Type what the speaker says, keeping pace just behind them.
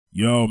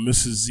Yo,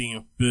 Mrs. Z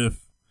and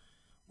Fifth,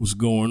 what's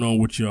going on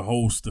with your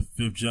host, the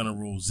Fifth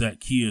General,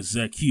 Zacchaeus?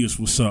 Zacchaeus,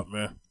 what's up,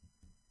 man?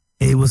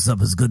 Hey, what's up?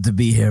 It's good to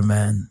be here,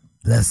 man.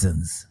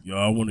 Blessings. Yo,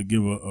 I want to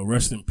give a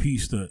rest in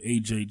peace to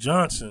A.J.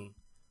 Johnson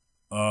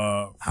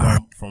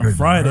from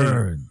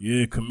Friday.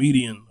 Yeah,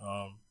 comedian.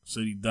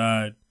 Said he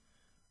died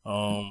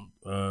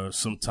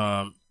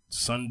sometime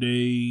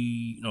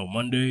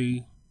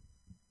Monday.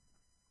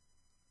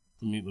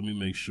 Let me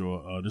make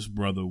sure. This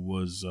brother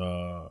was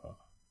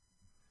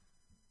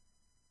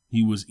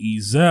he was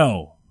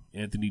Ezell,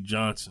 Anthony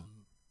Johnson.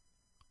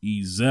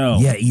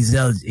 Ezell. Yeah,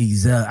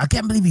 Ezell. I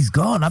can't believe he's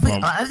gone. I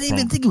didn't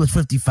even think he was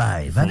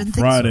 55. I didn't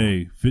think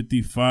Friday, so.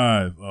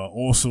 55.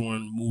 Also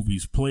in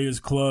movies, Players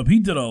Club. He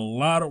did a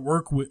lot of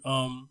work with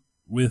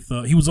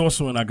he was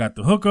also in I Got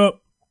the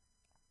Hookup.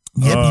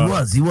 Yep,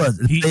 he was.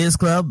 Players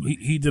Club.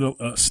 He did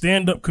a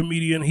stand-up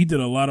comedian. He did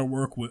a lot of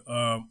work with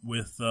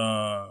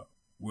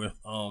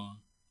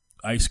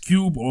Ice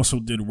Cube. Also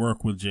did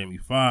work with Jamie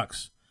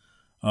Foxx.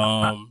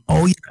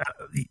 Oh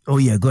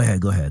yeah. Go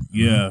ahead.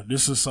 Yeah,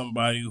 This is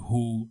somebody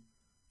who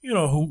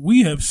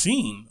we have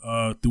seen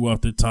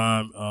throughout the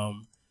time.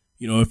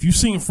 If you've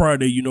seen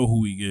Friday, you know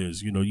who he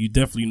is. You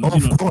definitely know.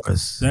 Of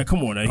course. That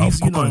come on,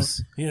 he's of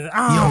course.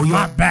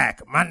 My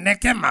back, my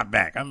neck, and my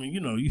back. I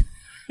mean,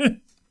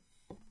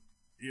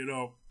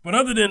 But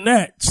other than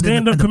that,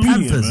 stand-up comedian,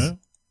 Panthers. man.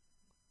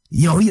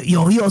 He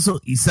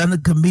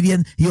stand-up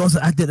comedian. He also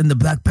acted in the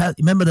Black Panther.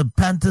 Remember the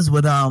Panthers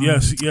with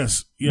Yes.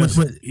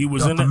 With, he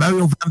was in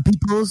Mario Van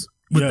Peebles.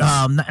 With,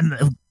 yes.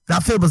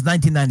 That film was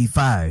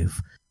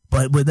 1995,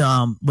 but with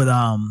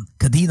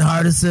Kadeen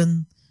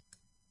Hardison,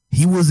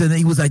 he was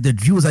like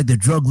the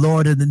drug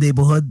lord in the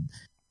neighborhood.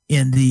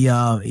 In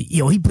the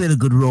he played a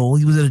good role.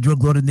 He was in a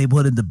drug lord in the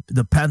neighborhood in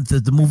the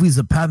Panthers. The movies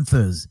The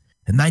Panthers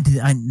in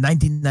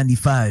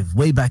 1995,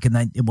 way back in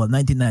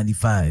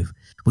 1995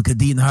 with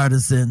Kadeen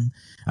Hardison.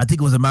 I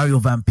think it was a Mario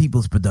Van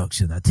Peebles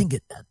production. I think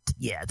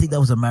that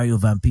was a Mario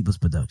Van Peebles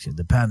production.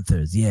 The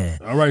Panthers, yeah.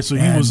 All right, so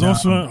he was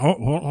also in,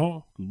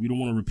 hold, we don't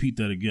want to repeat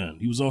that again.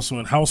 He was also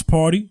in House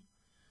Party.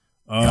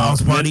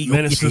 House Party,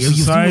 Menace to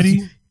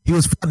Society. He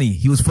was funny.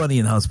 He was funny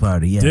in House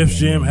Party. Yeah.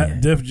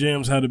 Def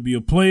Jam's How to Be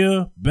a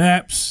Player.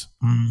 Baps.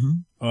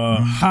 Mm-hmm.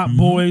 Hot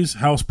Boys.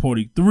 House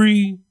Party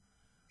 3.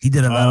 He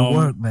did a lot of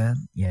work,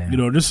 man. Yeah.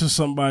 This is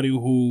somebody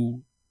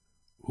who's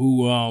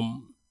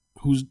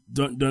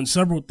done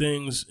several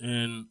things,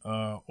 and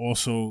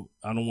also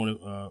I don't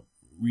want to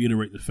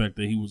reiterate the fact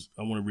that he was.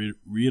 I want to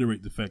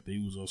reiterate the fact that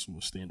he was also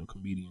a stand-up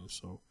comedian.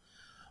 So,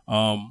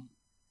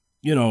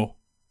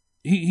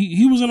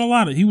 he was in a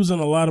lot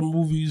of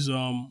movies.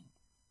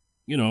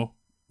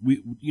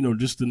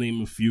 Just to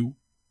name a few.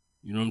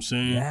 You know what I'm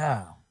saying?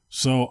 Yeah.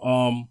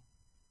 So,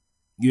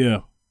 yeah.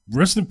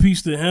 Rest in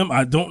peace to him.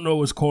 I don't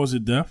know his cause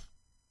of death.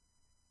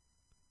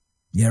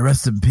 Yeah,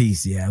 rest in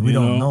peace. Yeah, we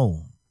don't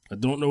know. I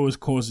don't know his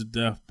cause of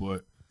death,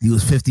 but he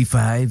was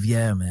 55.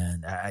 Yeah,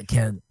 man. I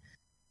can't.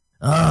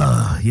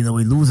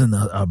 We're losing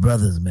our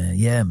brothers, man.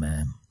 Yeah,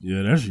 man.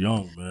 Yeah, that's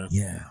young, man.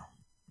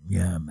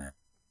 Yeah, man.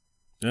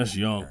 That's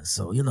young.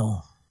 So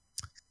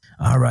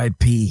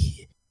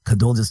R.I.P.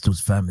 Condolences to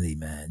his family,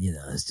 man.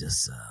 It's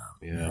just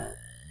yeah.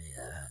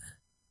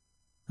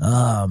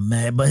 Oh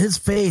man, but his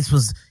face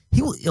was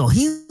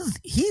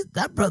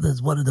that brother is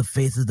one of the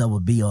faces that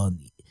would be on.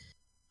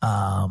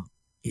 I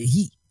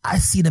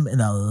seen him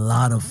in a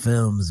lot of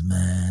films,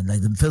 man.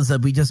 Like the films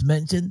that we just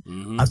mentioned,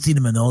 I've seen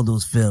him in all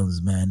those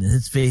films, man. And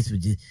his face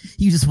was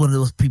he's just one of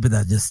those people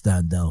that just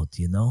stand out,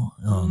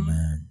 Oh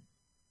man,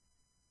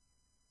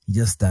 he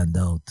just stand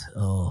out.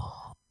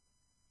 Oh,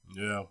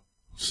 yeah.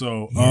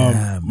 So,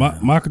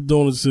 my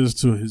condolences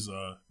to his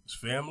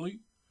family.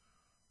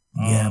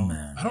 Yeah,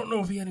 man. I don't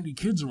know if he had any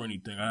kids or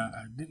anything.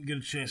 I didn't get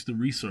a chance to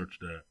research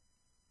that.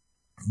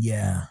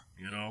 Yeah.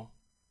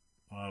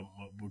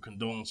 But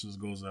condolences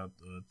goes out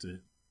to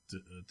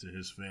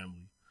his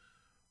family.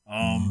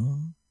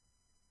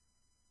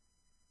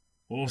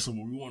 Also,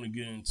 what we want to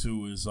get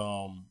into is,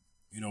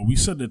 we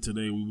said that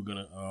today we were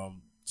gonna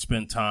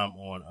spend time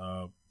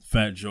on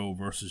Fat Joe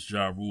versus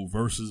Ja Rule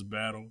versus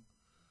battle.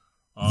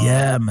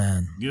 Yeah,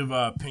 man. Give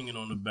our opinion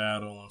on the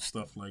battle and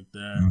stuff like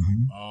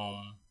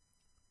that.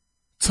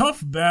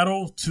 Tough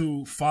battle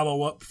to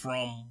follow up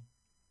from,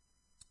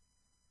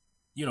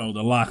 the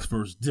Lox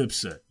versus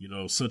Dipset.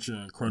 Such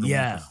an incredible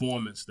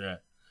performance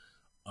that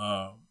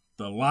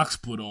the Lox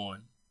put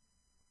on,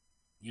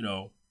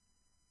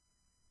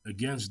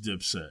 against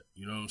Dipset.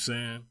 You know what I'm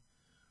saying?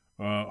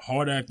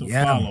 Hard act to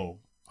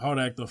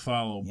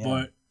follow. Yeah.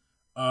 But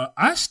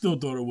I still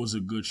thought it was a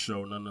good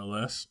show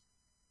nonetheless.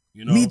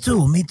 Me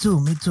too.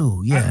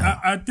 Yeah.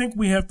 I think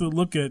we have to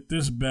look at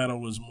this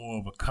battle as more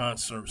of a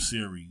concert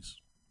series.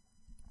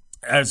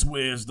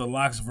 Whereas the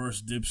Lox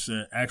versus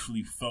Dipset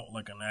actually felt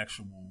like an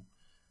actual,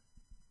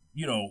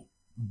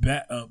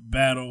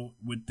 battle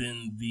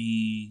within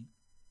the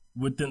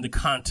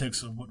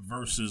context of what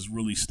Versus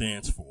really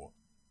stands for.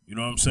 You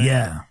know what I'm saying?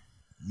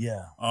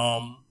 Yeah.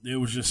 There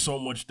was just so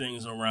much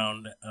things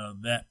around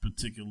that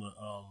particular,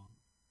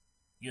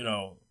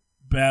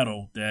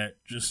 battle that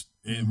just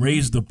it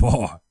raised the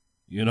bar.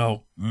 you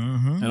know?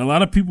 And a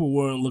lot of people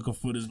weren't looking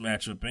for this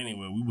matchup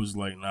anyway. We was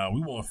like, nah,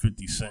 we want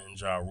 50 Cent and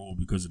Ja Rule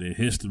because of their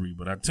history.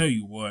 But I tell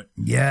you what,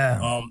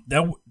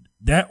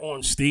 that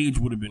on stage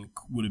would have been.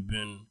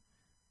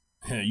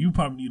 You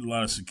probably need a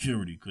lot of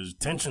security because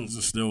tensions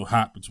are still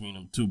hot between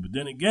them two. But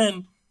then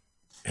again,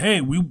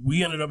 hey,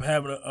 we ended up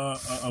having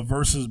a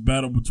versus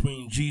battle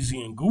between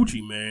Jeezy and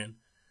Gucci, man.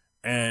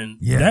 And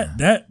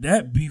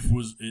that beef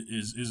is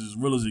as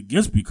real as it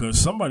gets because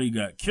somebody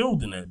got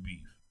killed in that beef.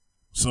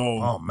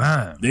 So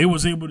they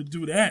was able to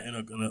do that in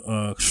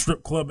a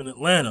strip club in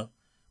Atlanta,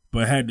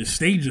 but had the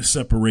stages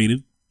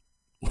separated,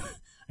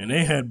 and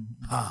they had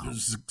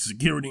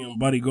security and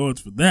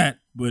bodyguards for that.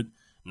 But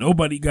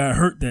nobody got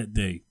hurt that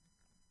day.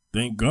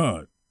 Thank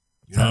God.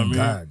 You know what I mean?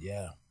 God,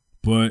 yeah.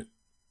 But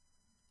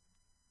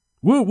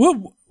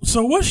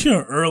so what's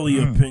your early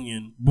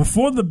opinion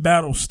before the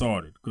battle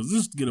started? Because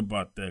let's get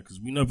about that because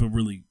we never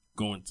really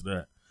go into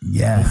that.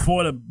 Yeah.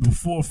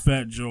 Before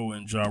Fat Joe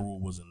and Ja Rule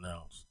was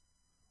announced,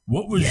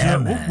 what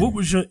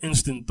was your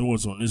instant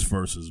thoughts on this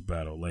versus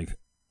battle? Like,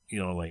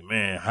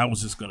 man, how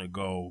is this gonna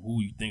go?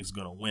 Who you think's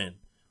gonna win?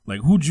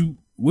 Like, what'd you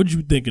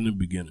think in the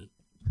beginning?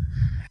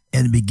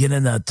 In the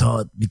beginning, I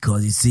thought,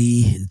 because you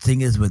see, the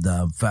thing is with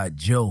Fat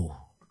Joe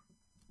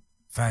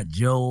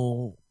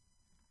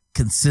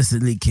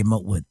consistently came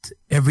up with,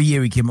 every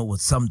year he came up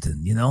with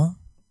something,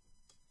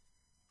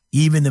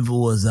 even if it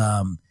was,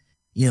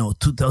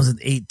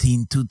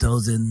 2018,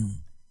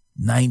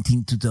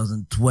 2019,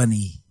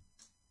 2020,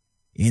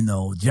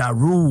 Ja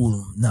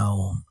Rule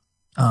now,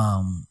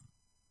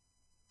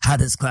 had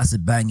his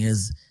classic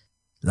bangers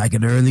like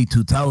in the early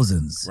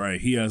 2000s.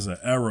 Right. He has an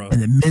era. In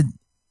the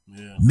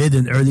mid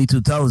and early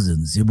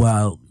 2000s,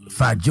 while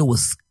Fat Joe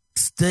was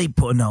stay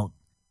putting out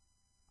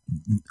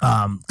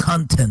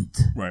content.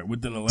 Right,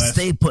 within the last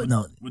 15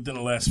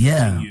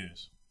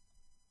 years.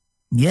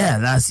 Yeah,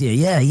 last year.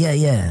 Yeah.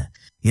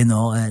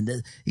 And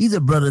he's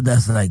a brother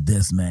that's like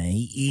this, man.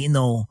 He,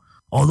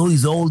 although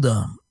he's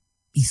older,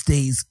 he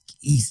stays,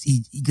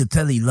 you could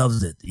tell he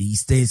loves it. He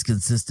stays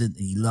consistent.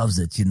 He loves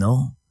it,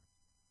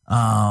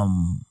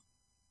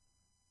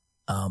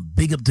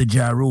 big up to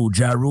Ja Rule.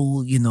 Ja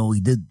Rule, he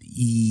did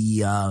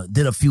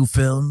a few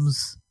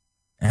films,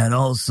 and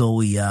also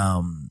he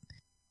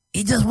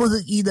just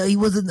wasn't either. He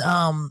wasn't.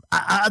 I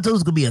thought it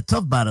was gonna be a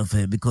tough battle for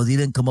him because he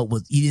hasn't come up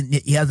with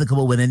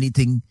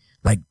anything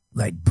like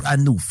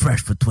brand new,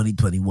 fresh for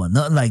 2021.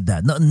 Nothing like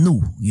that. Nothing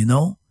new,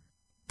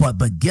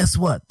 But guess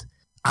what?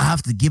 I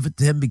have to give it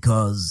to him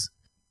because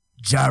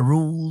Ja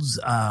Rule's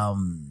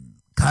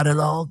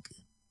catalog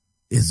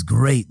is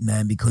great,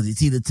 man. Because you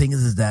see, the thing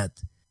is that.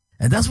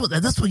 And that's what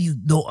you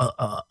know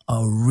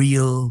a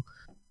real,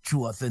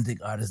 true, authentic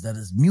artist, that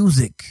is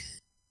music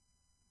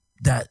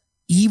that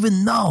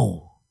even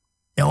now,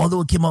 and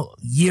although it came out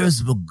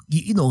years ago,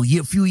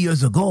 few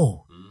years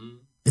ago,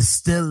 it's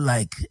still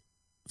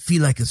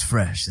feel like it's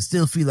fresh. It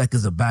still feel like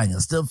it's a banger.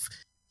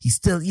 He's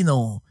still,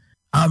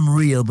 I'm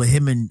real, but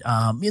him and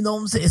what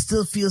I'm saying, it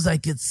still feels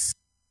like it's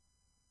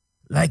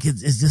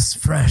just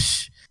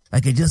fresh.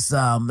 Like it just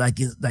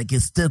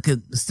it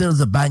still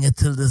is a banger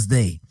till this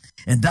day.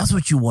 And that's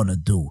what you want to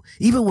do.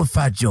 Even with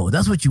Fat Joe,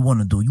 that's what you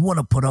want to do. You want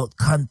to put out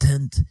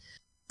content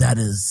that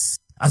is,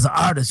 as an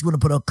artist, you want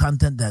to put out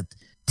content that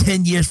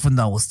 10 years from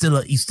now you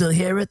still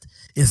hear it,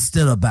 it's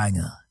still a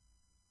banger.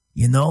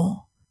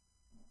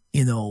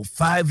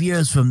 5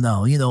 years from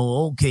now,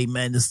 okay,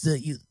 man, it's still,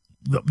 you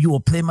will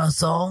play my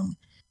song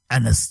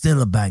and it's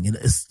still a banger.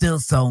 It still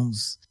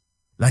sounds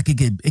like it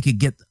could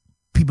get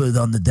people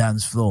on the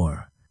dance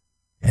floor.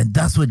 And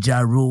that's what Ja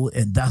Rule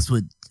and that's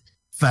what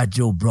Fat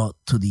Joe brought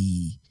to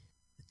the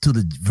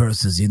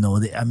verses,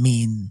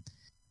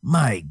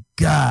 my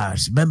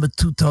gosh, remember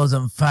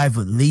 2005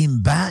 with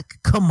Lean Back?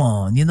 Come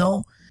on,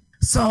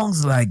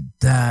 songs like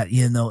that,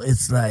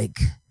 it's like,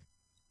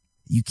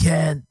 you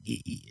can't,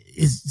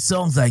 it's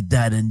songs like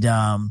that, and,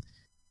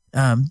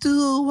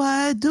 do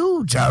I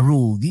do, Ja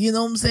Rule, you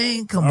know what I'm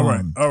saying? Come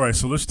on. All right,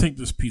 so let's take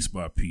this piece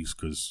by piece,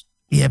 because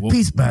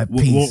piece by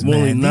piece,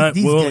 man.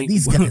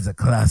 These guys are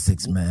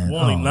classics, man. We're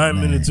only 9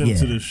 minutes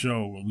into the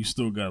show, and we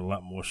still got a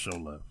lot more show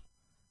left.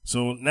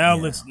 So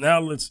let's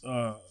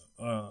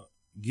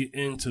get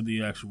into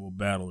the actual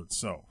battle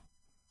itself.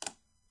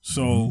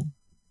 So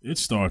it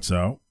starts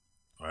out,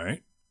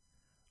 right?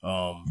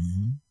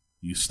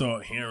 You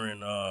start hearing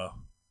the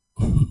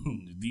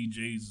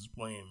DJs is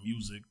playing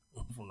music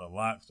from the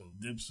Lox and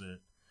Dipset,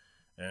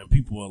 and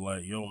people are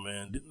like, "Yo,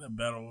 man, didn't that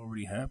battle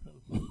already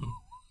happen?"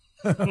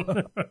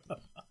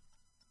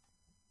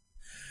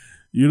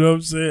 You know what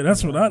I'm saying?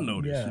 That's what I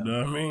noticed. Yeah. You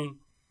know what I mean?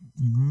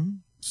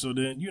 So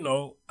then,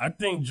 I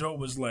think Joe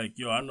was like,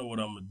 yo, I know what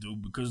I'm going to do.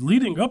 Because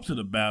leading up to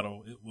the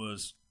battle, it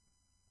was,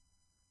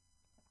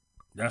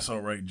 that's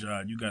all right,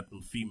 John. You got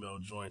them female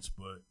joints,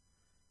 but,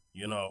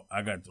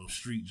 I got them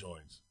street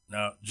joints.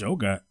 Now,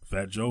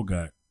 Fat Joe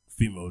got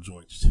female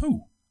joints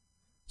too.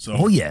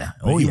 So,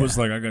 he was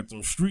like, I got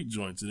them street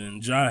joints. And then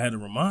Ja had to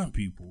remind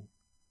people,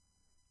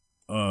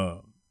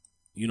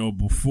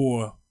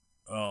 before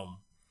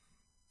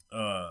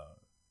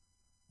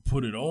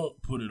Put It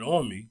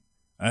On Me,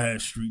 I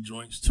had street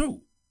joints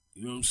too.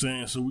 You know what I'm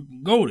saying? So we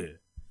can go there.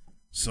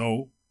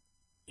 So,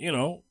 you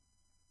know,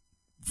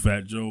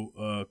 Fat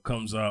Joe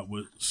comes out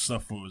with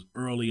stuff from his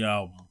early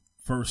album,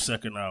 first,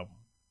 second album.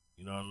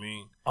 You know what I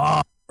mean?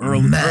 Oh,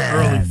 early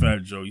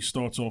Fat Joe. He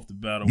starts off the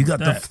battle. You got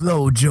the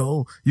flow,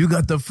 Joe. You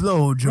got the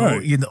flow, Joe.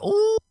 Right. You know,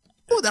 oh,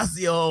 that's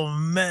the old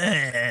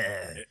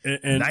man.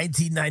 And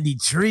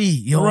 1993,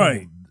 yo,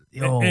 right?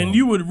 Yo. And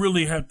you would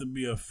really have to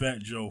be a Fat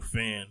Joe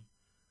fan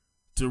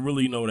to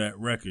really know that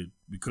record,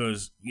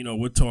 because you know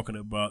we're talking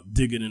about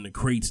digging in the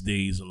crates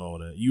days and all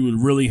that. You would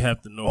really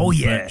have to know who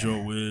Fat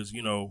Joe is.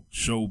 You know,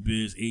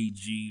 Showbiz,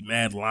 AG,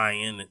 Mad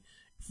Lion, and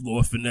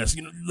Lord Finesse.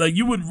 You know, like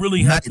you would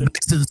really have to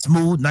nice and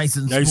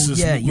smooth.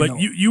 Yeah, like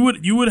you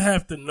would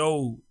have to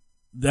know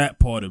that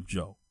part of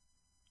Joe.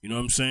 You know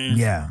what I'm saying?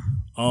 Yeah.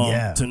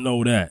 To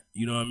know that.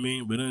 You know what I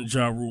mean? But then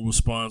Ja Rule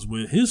responds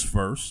with his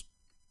first,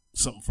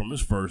 something from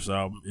his first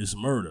album, is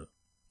Murder.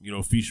 You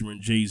know,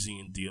 featuring Jay-Z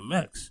and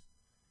DMX.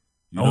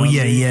 You know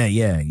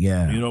yeah.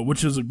 You know,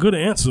 which is a good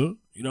answer.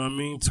 You know what I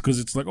mean? Because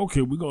it's like,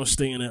 okay, we're gonna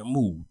stay in that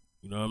mood.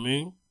 You know what I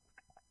mean?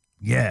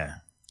 Yeah.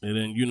 And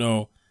then you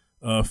know,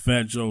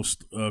 Fat Joe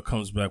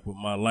comes back with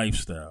My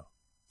Lifestyle.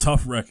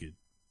 Tough record.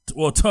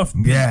 Well, tough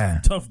beat. Yeah.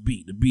 Tough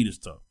beat. The beat is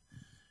tough.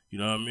 You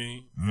know what I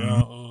mean?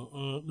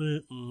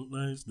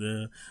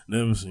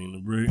 Never seen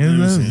the brick,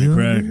 never seen the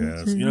crack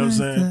house. You know what I'm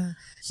saying?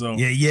 So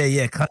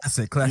yeah.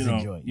 Classic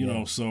joint. You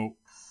know, so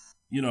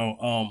you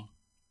know,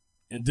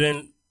 and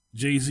then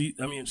Jay-Z.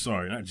 I mean,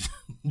 sorry, not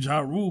Ja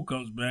Rule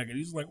comes back and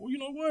he's like, well, you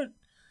know what?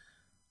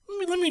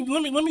 Let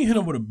me hit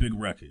him with a big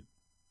record.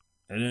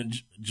 And then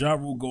Ja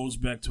Rule goes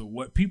back to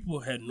what people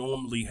had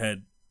normally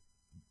had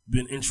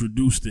been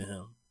introduced to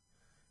him,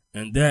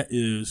 and that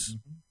is,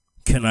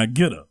 Can I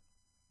Get Her?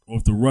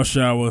 Off the Rush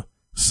Hour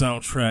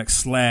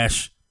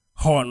soundtrack /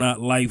 Hard Knock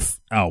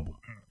Life album,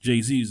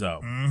 Jay-Z's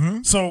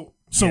album. So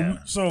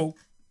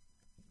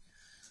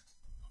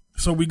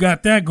we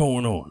got that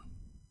going on.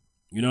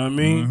 You know what I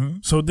mean?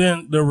 So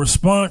then the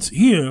response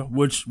here,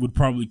 which would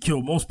probably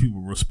kill most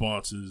people's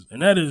responses,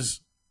 and that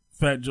is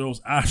Fat Joe's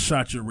I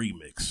Shot Your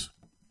remix.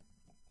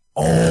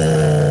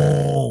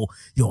 Oh,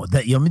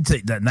 let me tell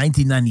you, that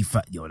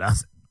 1995,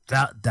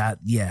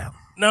 yeah.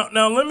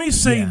 Now let me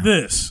say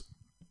this.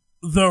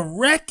 The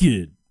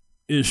record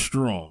is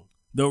strong.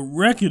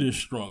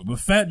 But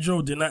Fat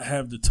Joe did not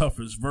have the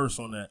toughest verse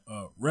on that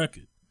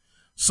record.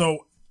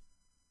 So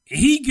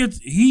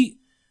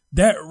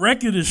that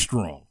record is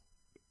strong.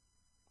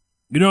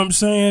 You know what I'm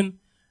saying?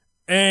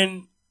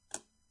 And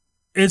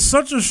it's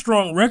such a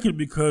strong record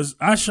because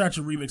I Shot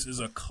Your remix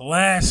is a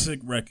classic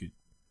record.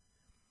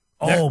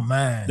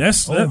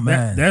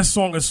 That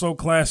song is so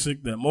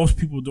classic that most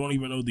people don't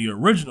even know the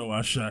original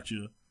I Shot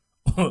You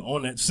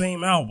on that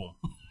same album.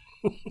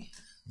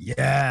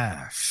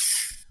 Yeah.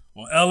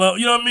 Well, LL,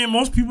 you know what I mean?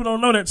 Most people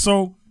don't know that.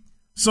 So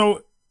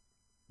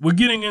we're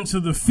getting into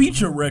the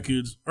feature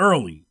records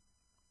early.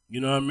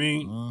 You know what I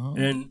mean?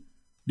 And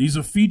these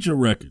are feature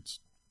records.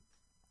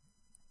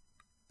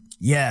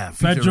 Yeah,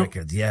 feature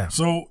records, yeah.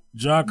 So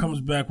Ja comes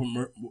back with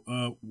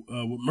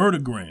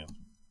Murdergram,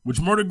 which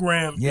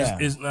Murdergram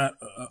is not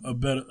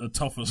a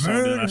tougher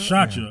song than I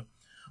Shot Ya,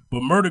 but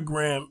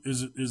Murdergram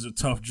is a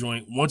tough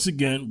joint, once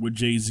again, with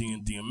Jay-Z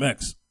and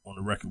DMX on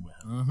the record with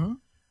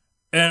him.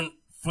 And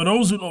for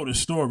those who know the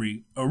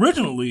story,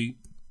 originally,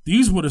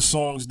 these were the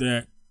songs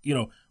that, you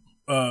know,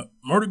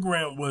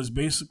 Murdergram was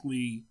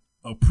basically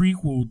a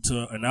prequel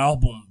to an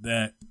album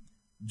that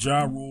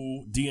Ja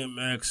Rule,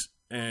 DMX,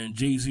 and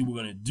Jay-Z were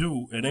going to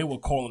do, and they were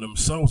calling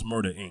themselves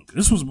Murder Inc.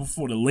 This was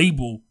before the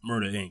label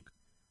Murder Inc.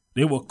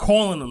 They were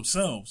calling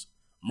themselves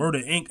Murder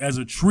Inc. as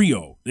a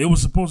trio. They were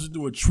supposed to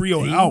do a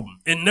trio album.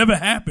 It never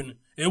happened.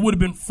 It would have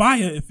been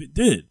fire if it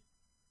did.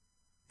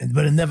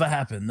 But it never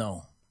happened,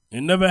 no.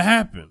 It never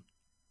happened.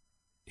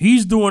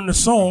 He's doing the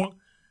song.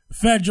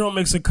 Fat Joe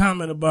makes a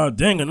comment about,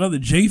 dang, another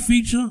Jay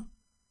feature?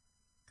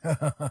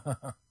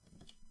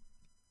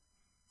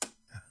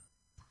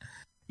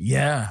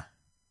 Yeah.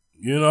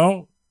 You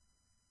know?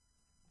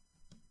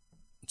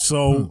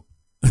 So,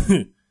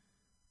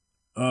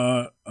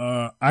 I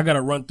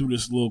gotta run through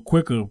this a little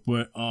quicker,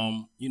 but,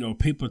 you know,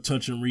 Paper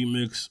Touching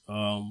remix,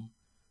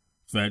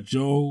 Fat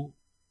Joe,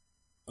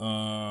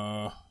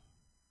 The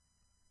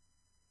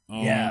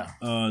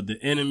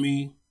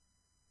Enemy,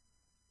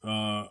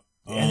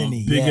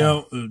 Big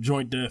L,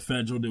 joint that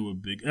Fat Joe did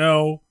with Big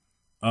L.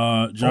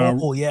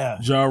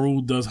 Ja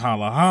Rule does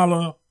Holla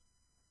Holla.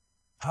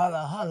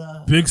 Holla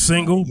Holla. Big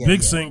single.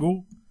 Big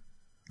single.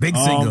 And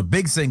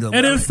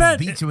in fact,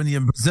 beat you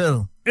in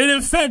Brazil. And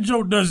then Fat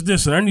Joe does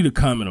this, and I need to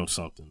comment on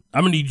something.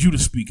 I'm gonna need you to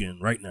speak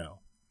in right now.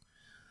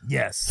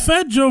 Yes.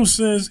 Fat Joe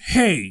says,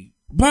 "Hey,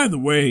 by the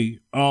way,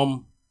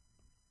 I'm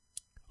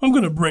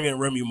gonna bring in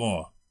Remy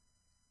Ma,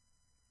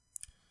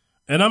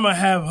 and I'm gonna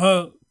have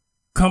her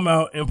come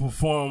out and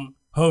perform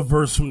her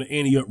verse from the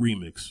Annie Up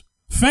remix."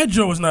 Fat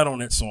Joe is not on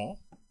that song.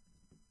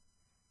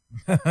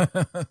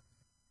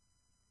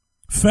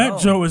 Fat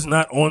Joe is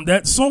not on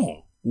that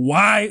song.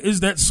 Why is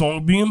that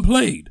song being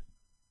played?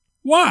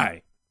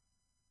 Why?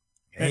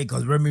 Hey,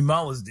 because Remy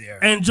Ma was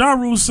there. And Ja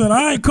Rule said, all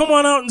right, come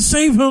on out and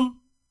save him.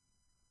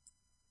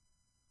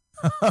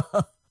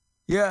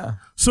 Yeah.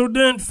 So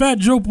then Fat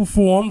Joe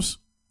performs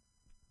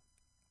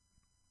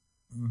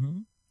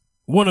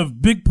one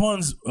of Big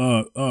Pun's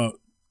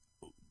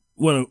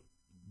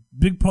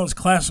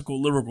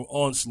classical lyrical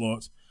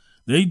onslaughts.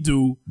 They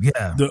do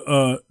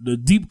the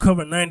Deep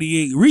Cover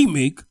 98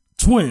 remake,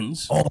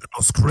 Twins. Oh, that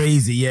was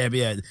crazy. Yeah.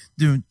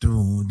 Doom,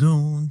 doom,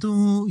 doom,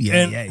 doom.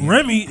 Yeah, and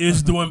Remy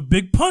is doing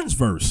Big Pun's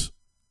verse.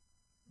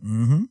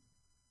 Mm-hmm.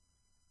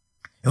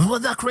 And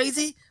was that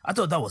crazy? I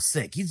thought that was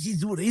sick.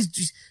 She's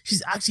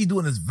actually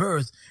doing his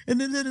verse.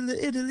 And then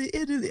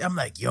Italy. I'm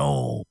like,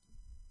 yo,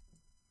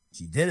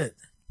 she did it.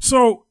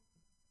 So,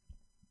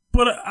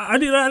 but I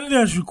did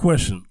ask you a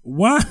question.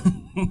 Why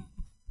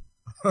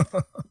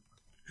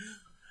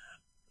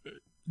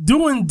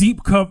doing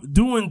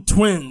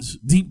Twins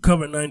Deep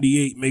Cover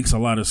 98 makes a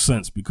lot of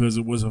sense because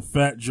it was a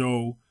Fat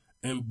Joe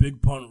and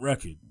Big Pun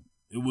record.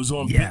 It was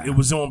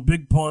on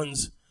Big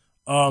Pun's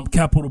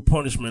Capital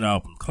Punishment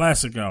album,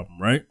 classic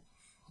album, right?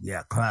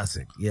 Yeah,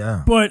 classic.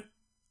 Yeah. But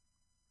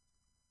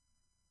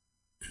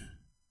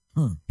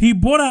he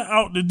brought her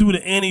out to do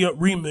the Annie Up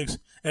remix,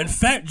 and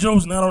Fat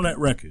Joe's not on that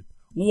record.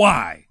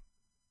 Why?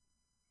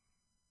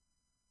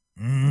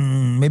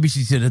 Maybe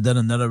she should have done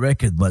another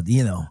record, but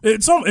you know,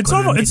 it's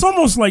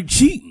almost like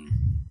cheating.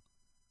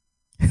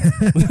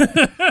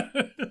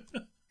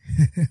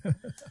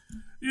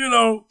 You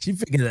know, she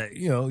figured that.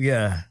 You know,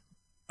 yeah.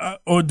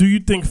 Or do you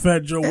think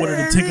Fat Joe wanted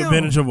to take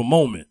advantage of a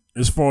moment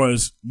as far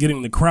as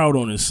getting the crowd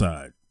on his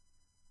side?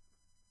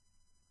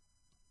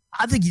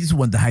 I think he just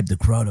wanted to hype the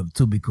crowd up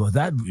too, because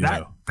that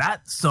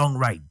song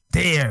right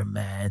there,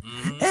 man.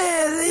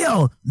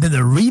 And then the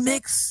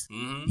remix,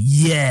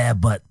 yeah,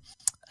 but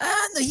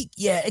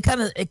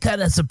it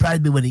kind of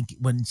surprised me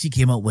when she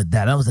came out with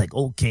that. I was like,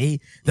 okay,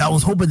 I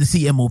was hoping to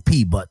see MOP,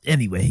 but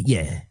anyway,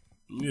 yeah.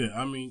 Yeah,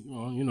 I mean,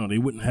 they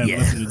wouldn't have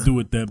nothing to do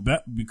with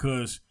that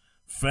because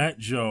Fat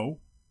Joe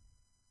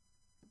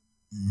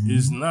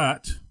is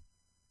not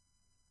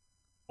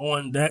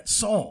on that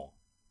song.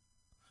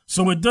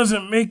 So it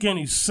doesn't make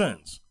any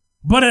sense.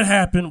 But it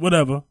happened,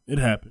 whatever. It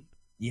happened.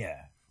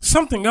 Yeah.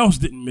 Something else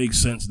didn't make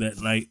sense that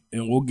night,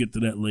 and we'll get to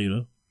that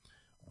later.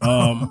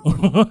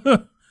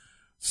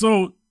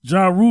 So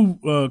Ja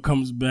Rule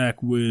comes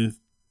back with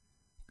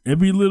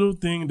every little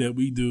thing that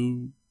we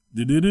do.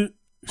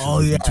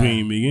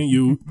 Between me and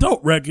you.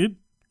 Dope record.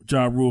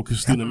 Ja Rule,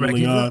 Christina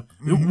Milian.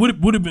 It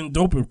would have been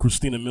dope if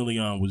Christina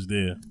Milian was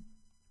there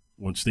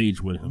on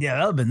stage with him. Yeah,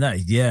 that would have been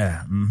nice.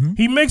 Yeah. Mm-hmm.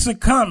 He makes a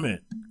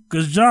comment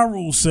because Ja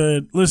Rule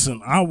said,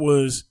 listen, I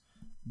was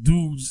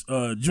dude's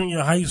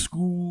junior high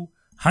school,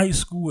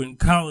 and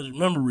college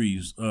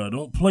memories.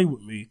 Don't play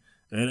with me.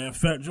 And then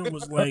Fat Joe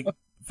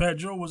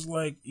was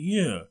like,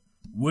 yeah,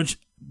 which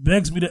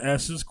begs me to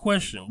ask this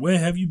question. Where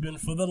have you been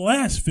for the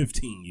last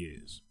 15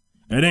 years?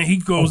 And then he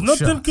goes,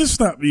 nothing can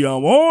stop me.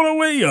 I'm all the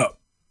way up.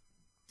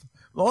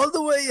 All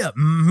the way up.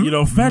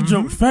 Mm-hmm.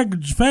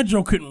 Fat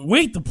Joe couldn't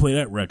wait to play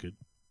that record.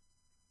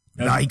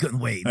 He couldn't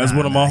wait. As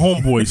one of my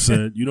homeboys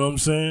said. You know what I'm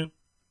saying?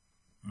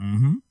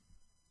 Mm-hmm.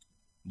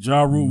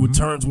 Ja Rule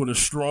returns with a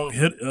strong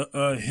hit.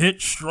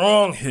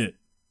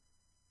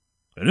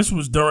 And this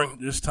was during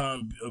this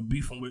time of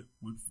beefing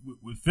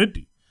with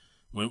 50.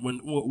 When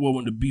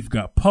the beef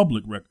got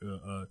public,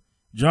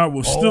 Ja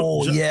was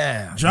still.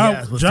 Ja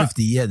was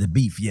 50. Yeah, the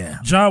beef. Yeah.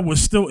 Ja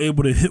was still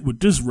able to hit with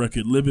this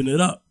record, living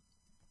it up.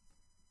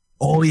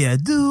 Oh yeah,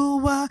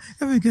 do I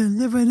ever get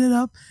living it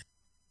up?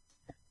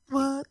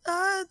 What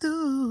I do. You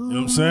know what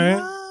I'm saying?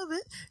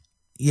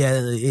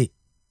 Yeah,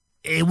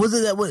 it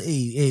wasn't that what?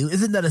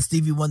 Isn't that a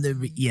Stevie Wonder?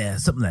 Yeah,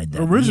 something like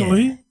that.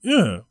 Originally,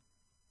 yeah,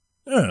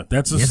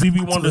 that's a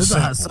Stevie Wonder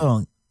sample. That's a hot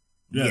song.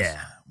 Yes.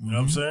 Yeah, you know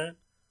what I'm saying?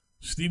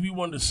 Stevie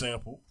Wonder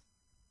sample,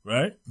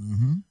 right?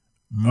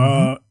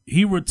 Mm-hmm.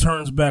 He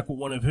returns back with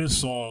one of his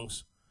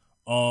songs.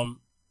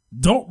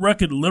 Dope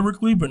record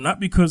lyrically, but not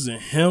because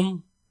of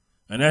him,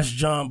 and that's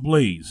John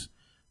Blaze.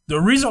 The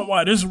reason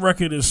why this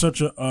record is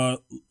such a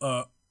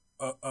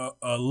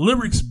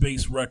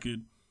lyrics-based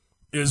record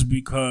is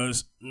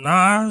because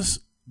Nas,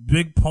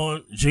 Big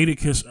Pun,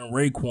 Jadakiss, and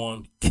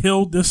Raekwon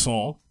killed this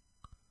song.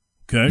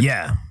 Okay.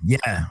 Yeah.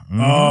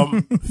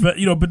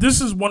 Mm-hmm. But this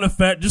is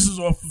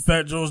off of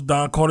Fat Joe's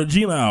Don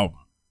Cartagena album.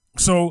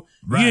 So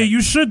yeah, you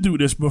should do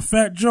this. But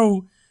Fat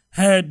Joe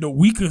had the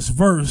weakest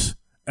verse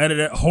out of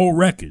that whole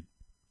record.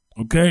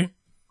 Okay.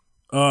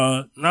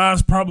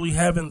 Nas probably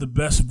having the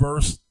best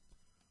verse.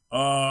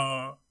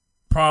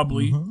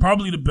 Probably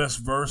the best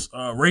verse.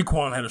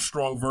 Raekwon had a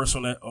strong verse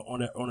on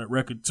that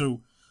record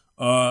too.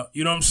 You know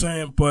what I'm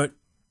saying? But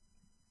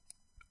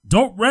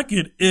dope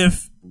record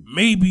if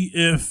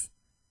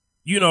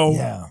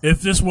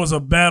if this was a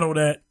battle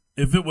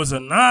if it was a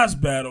Nas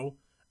battle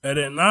and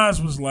then Nas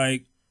was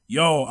like,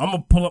 yo, I'm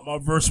gonna pull up my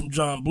verse from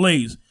John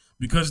Blaze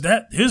because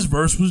his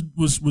verse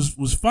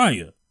was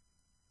fire.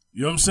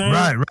 You know what I'm saying?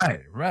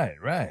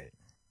 Right.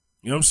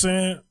 You know what I'm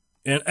saying?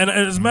 And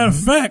as a matter of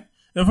fact,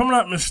 if I'm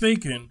not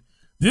mistaken,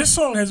 this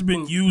song has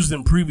been used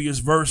in previous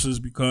verses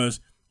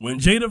because when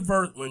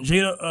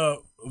Jada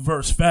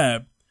verse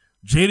Fab,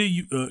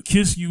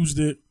 Kiss used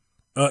it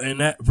in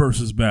that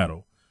versus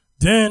battle.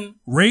 Then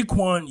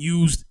Raekwon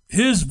used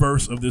his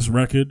verse of this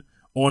record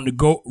on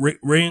the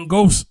Ray and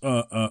Ghost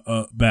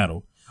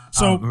battle.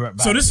 So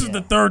this is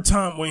the third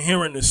time we're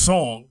hearing this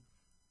song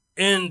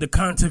in the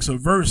context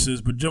of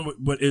verses, but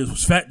it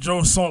was Fat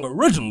Joe's song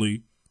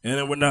originally, and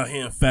then we're now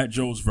hearing Fat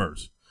Joe's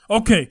verse.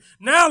 Okay,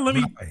 now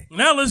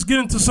let's get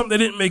into something that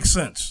didn't make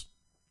sense.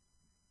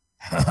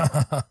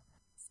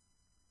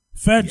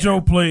 Fat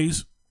Joe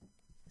plays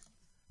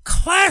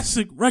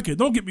classic record.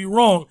 Don't get me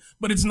wrong,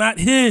 but it's not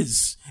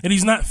his, and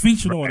he's not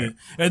featured on it.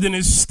 And then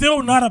it's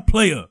still not a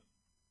player.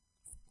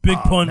 Big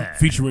Pun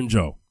featuring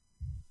Joe.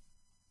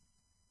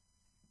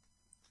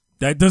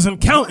 That doesn't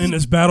count in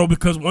this battle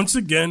because once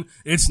again,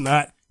 it's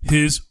not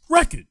his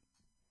record.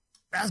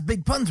 That's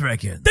Big Pun's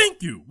record.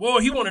 Thank you. Well,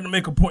 he wanted to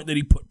make a point that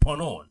he put Pun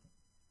on.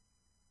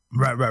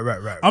 Right.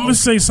 I'm gonna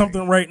say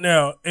something right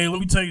now. Hey, let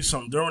me tell you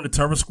something. During the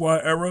Terror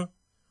Squad era,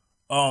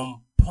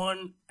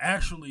 Pun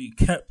actually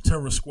kept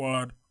Terror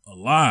Squad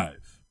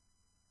alive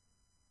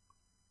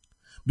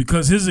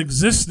because his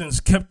existence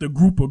kept the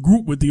group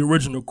with the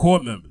original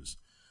core members.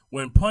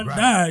 When Pun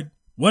died,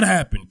 what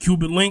happened?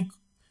 Cuban Link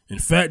and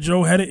Fat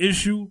Joe had an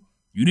issue.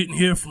 You didn't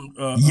hear from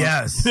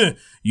yes.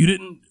 You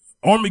didn't.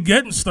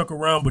 Armageddon stuck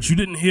around, but you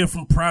didn't hear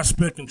from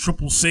Prospect and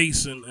Triple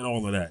Sace and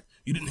all of that.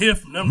 You didn't hear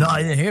from them. No,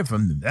 I didn't hear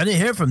from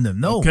them.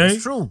 No, okay?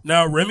 It's true.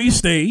 Now Remy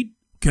stayed.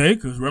 Okay,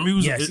 because Remy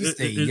was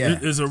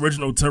is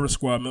original Terror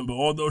Squad member.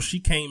 Although she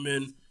came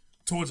in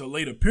towards a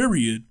later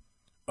period,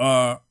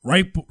 in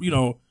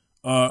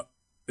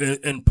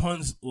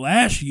Pun's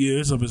last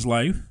years of his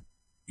life.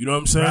 You know what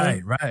I'm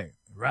saying?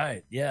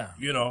 Right. Yeah.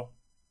 You know,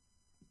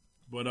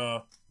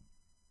 but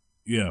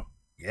yeah.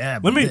 Yeah.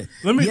 Let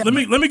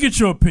me get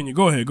your opinion.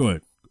 Go ahead.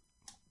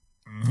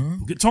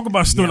 Mm-hmm. Talk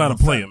about still not a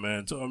player,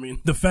 man. So, I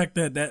mean, the fact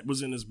that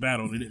was in this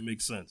battle, it didn't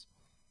make sense.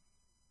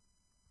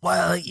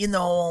 Well, you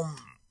know,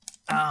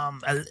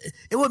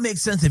 it would make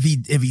sense if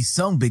he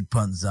sung Big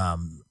Pun's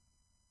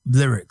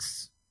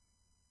lyrics,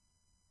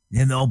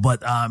 you know,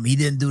 but he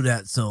didn't do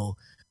that. So,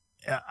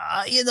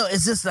 you know,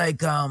 it's just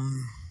like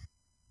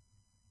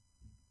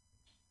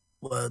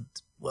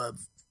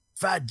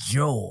Fat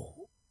Joe.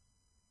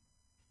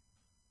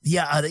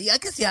 Yeah, I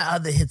guess he had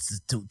other hits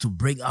to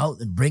bring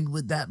out and bring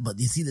with that, but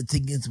you see the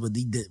thing is when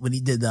he did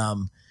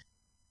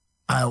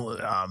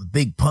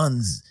Big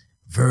Pun's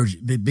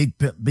version,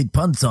 Big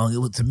Pun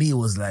song, to me it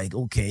was like,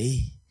 okay,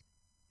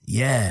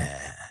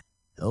 yeah,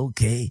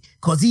 okay,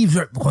 cause he's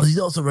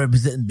also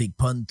representing Big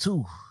Pun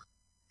too,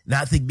 and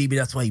I think maybe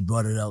that's why he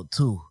brought it out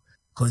too,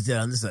 cause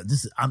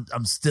listen,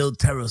 I'm still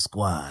Terror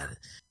Squad,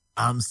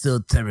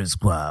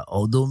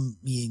 although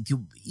me and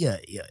Cube, yeah.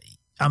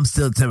 I'm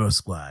still Terror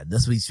Squad.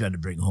 That's what he's trying to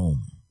bring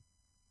home,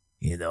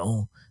 you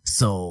know.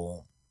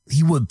 So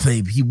he would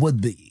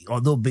be.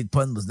 Although Big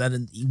Pun was not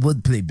in, he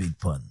would play Big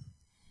Pun.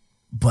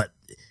 But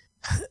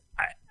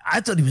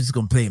I thought he was just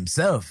gonna play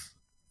himself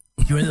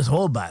during this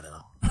whole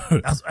battle.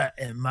 That's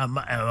in my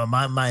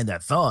mind. I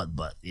thought,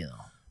 but you know.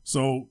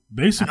 So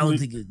basically, I don't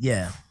think.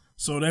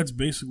 So that's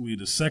basically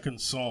the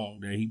second song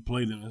that he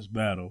played in this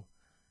battle.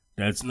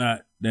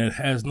 That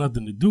has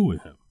nothing to do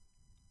with him.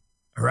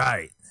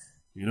 Right.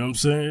 You know what I'm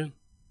saying?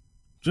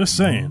 Just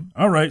saying.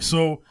 Mm-hmm. All right,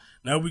 so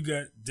now we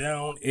got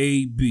Down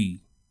A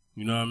B.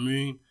 You know what I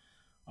mean?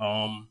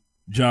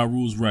 Ja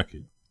Rule's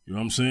record. You know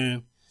what I'm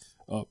saying?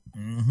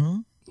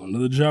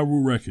 Another Ja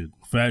Rule record.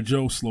 Fat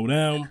Joe, Slow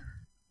Down.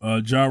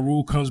 Ja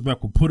Rule comes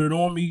back with Put It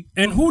On Me.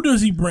 And who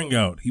does he bring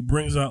out? He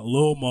brings out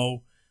Lil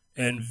Mo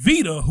and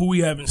Vita, who we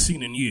haven't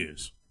seen in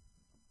years.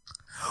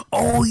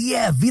 Oh,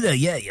 yeah, Vita.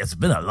 Yeah, it's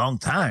been a long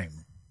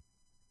time.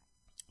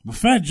 But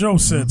Fat Joe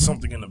said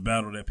something in the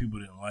battle that people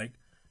didn't like.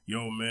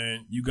 Yo,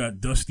 man, you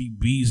got dusty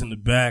bees in the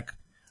back.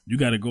 You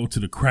got to go to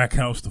the crack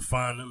house to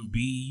find them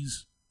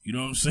bees. You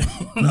know what I'm saying?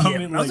 I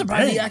mean, I'm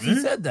surprised he actually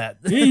said that.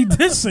 Yeah, he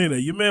did say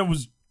that. Your man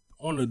was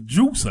on the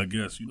juice, I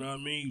guess. You know what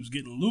I mean? He was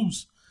getting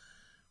loose.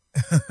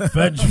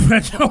 Fat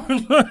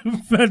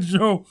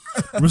Joe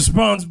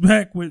responds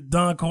back with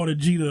Don Carter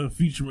Jeter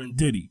featuring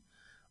Diddy.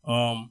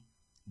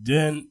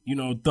 Then, you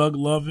know, Thug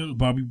Lovin',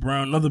 Bobby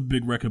Brown, another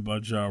big record by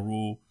Ja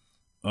Rule.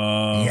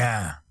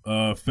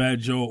 Fat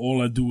Joe,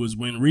 All I Do Is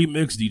Win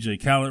remix, DJ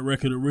Khaled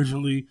record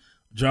originally.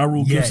 Ja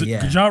Rule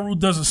Ja Rule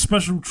does a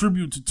special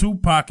tribute to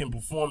Tupac and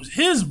performs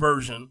his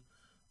version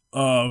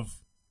of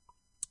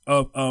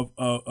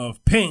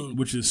Pain,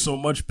 which is So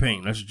Much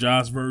Pain. That's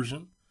Ja's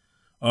version.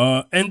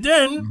 And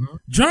then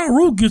Ja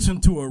Rule gets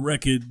into a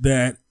record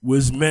that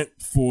was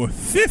meant for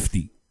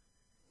 50,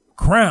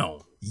 Crown.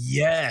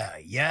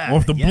 Yeah.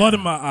 Off the Blood in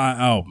My Eye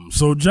album.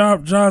 So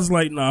Ja's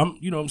like, nah,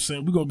 you know what I'm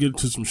saying? We're going to get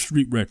into some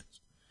street records.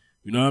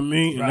 You know what I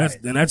mean? Right.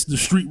 And that's the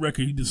street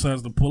record he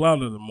decides to pull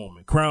out at the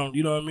moment. Crown,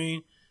 you know what I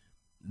mean?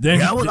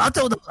 Then I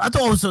thought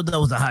also that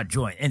was a hot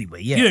joint.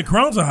 Anyway, yeah. Yeah,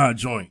 Crown's a hot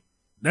joint.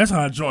 That's a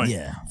hot joint.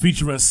 Yeah.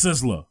 Featuring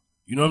Sizzler.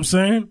 You know what I'm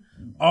saying?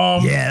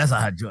 Yeah, that's a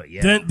hot joint.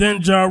 Yeah.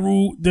 Then Ja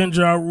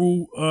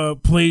Rule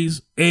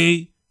plays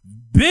a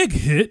big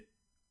hit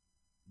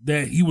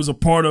that he was a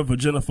part of a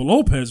Jennifer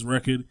Lopez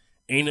record,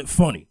 Ain't It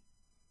Funny?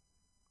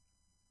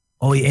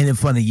 Oh, yeah, Ain't It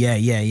Funny? Yeah.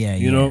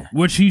 You know,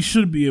 which he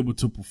should be able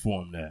to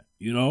perform that,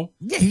 you know?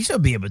 Yeah, he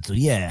should be able to,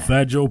 yeah.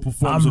 Fat Joe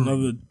performs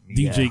another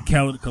DJ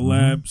Khaled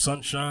collab,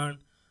 Sunshine.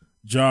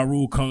 Ja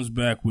Rule comes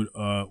back with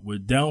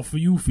Down For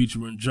You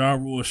featuring Ja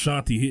Rule,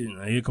 Ashanti hitting.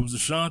 Now, here comes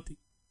Ashanti.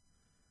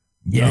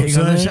 Yeah, here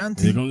comes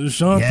Ashanti. Here comes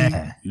Ashanti.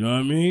 Yeah. You know what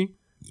I mean?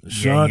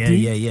 Ashanti.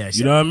 Yeah.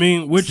 You know what I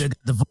mean? Which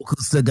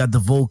still got the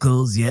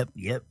vocals. Yep.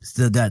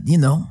 Still got, you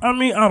know. I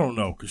mean, I don't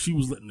know, because she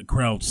was letting the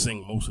crowd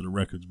sing most of the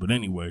records. But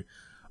anyway,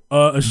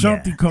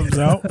 Ashanti comes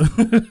out.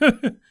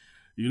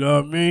 You know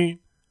what I mean?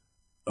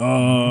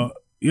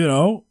 You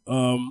know,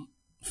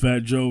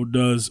 Fat Joe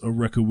does a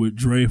record with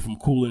Dre from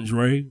Cool and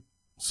Dre.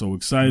 So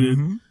excited.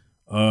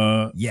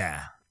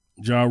 Yeah.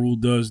 Ja Rule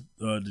does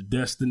the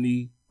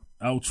Destiny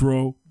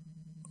outro.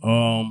 You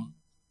know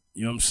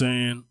what I'm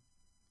saying?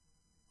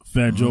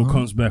 Fat Joe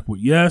comes back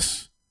with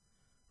Yes.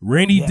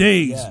 Rainy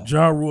Days,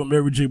 Ja Rule and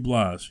Mary J.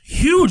 Blige.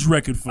 Huge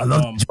record for I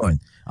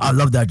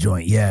love that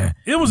joint. Yeah.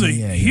 It was a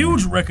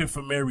huge record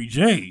for Mary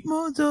J.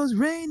 More those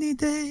rainy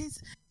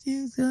days.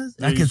 Jesus.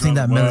 I can sing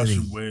that melody.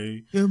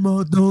 Away.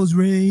 More those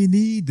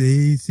rainy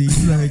days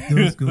seem like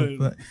those go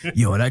by.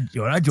 Yo, that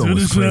joint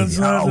was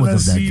crazy. I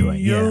always love that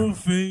joint. Your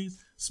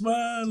face,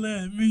 smile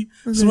at me,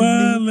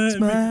 smile at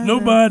me.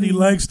 Nobody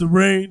likes the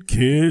rain,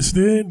 can't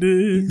stand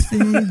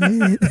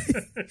it.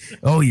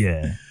 Oh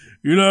yeah.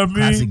 You know what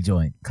I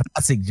mean?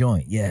 Classic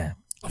joint, yeah.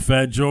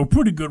 Fat Joe,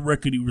 pretty good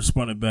record he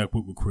responded back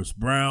with Chris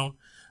Brown.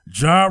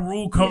 Ja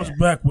Rule comes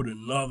back with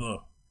another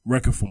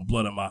record from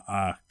Blood in My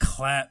Eye,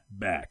 Clap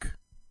Back.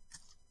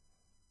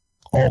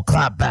 Oh,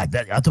 Clap Back.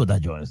 I thought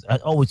that joint. I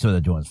always thought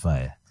that joint was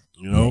fire.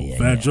 You know,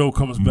 Fat Joe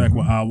comes back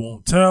with I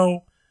Won't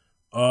Tell.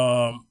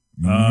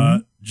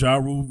 Ja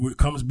Rule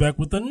comes back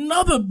with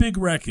another big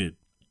record,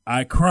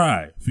 I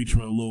Cry,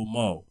 featuring Lil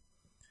Mo.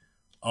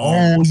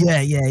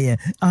 Yeah.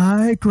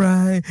 I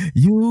cry,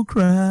 you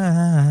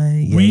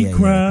cry. We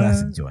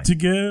cry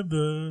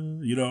together,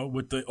 you know,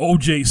 with the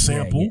OJ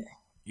sample. Yeah.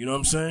 You know what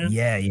I'm saying?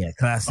 Yeah.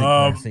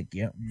 Classic,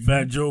 yep.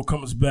 Fat Joe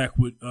comes back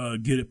with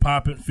Get It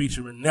Poppin'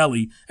 featuring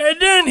Nelly. And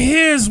then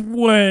here's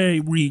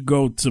where we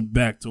go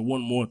back to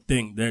one more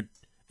thing that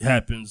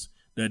happens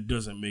that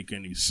doesn't make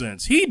any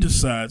sense. He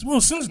decides,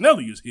 well, since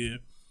Nelly is here,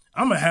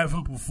 I'm going to have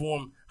him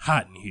perform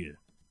Hot in Here.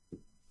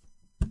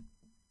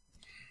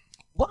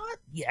 What?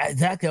 Yeah,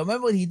 exactly. I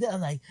remember what he did.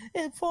 I'm like,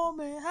 for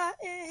me, hot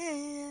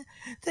in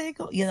here.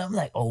 You know, I'm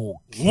like,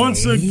 okay.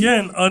 Once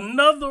again,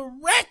 another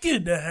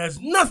record that has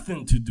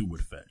nothing to do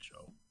with Fat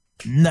Joe.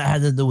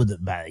 Nothing to do with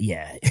it, but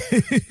yeah.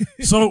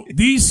 So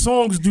these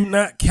songs do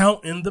not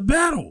count in the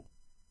battle.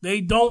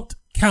 They don't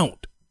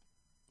count.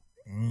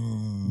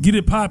 Get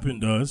It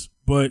Poppin' does,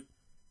 but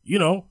you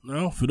know,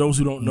 now for those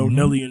who don't know,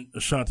 Nelly and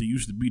Ashanti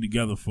used to be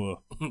together for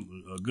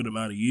a good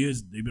amount of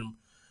years. They've been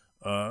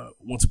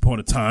once upon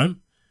a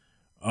time.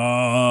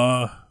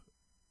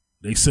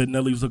 They said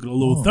Nelly was looking a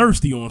little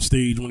thirsty on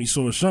stage when he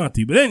saw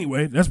Ashanti. But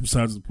anyway, that's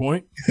besides the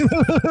point.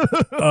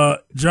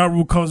 Ja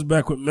Rule comes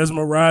back with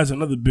Mesmerize,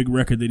 another big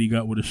record that he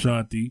got with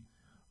Ashanti.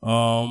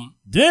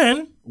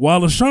 Then,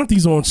 while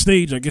Ashanti's on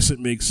stage, I guess it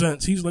makes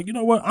sense. He's like, you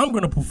know what? I'm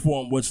going to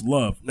perform What's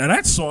Love. Now,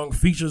 that song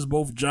features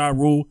both Ja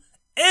Rule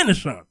and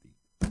Ashanti.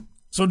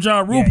 So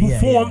Ja Rule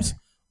performs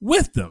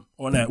with them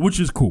on that, which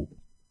is cool.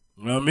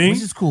 You know what I mean?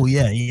 Which is cool,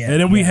 yeah.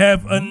 And then we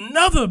have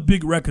another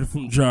big record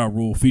from Ja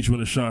Rule featuring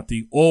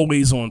Ashanti,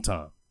 Always on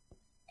Time.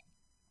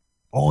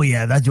 Oh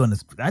yeah, that joint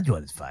is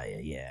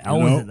fire. Yeah, I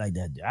always like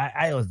that.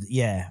 I was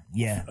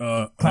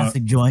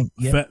classic joint.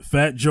 Yeah.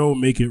 Fat Joe,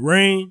 Make It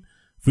Rain,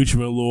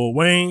 featuring Lil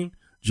Wayne.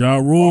 Ja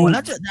Rule.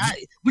 What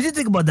do you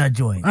think about that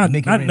joint? I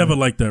never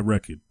liked that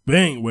record. But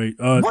anyway,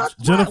 what?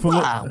 Jennifer.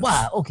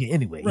 Why? Okay,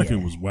 anyway,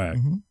 record was whack,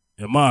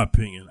 in my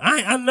opinion.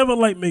 I never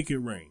liked Make It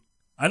Rain.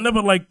 I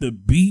never liked the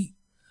beat.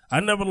 I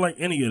never liked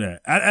any of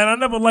that. And I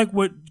never liked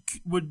what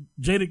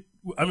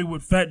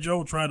Fat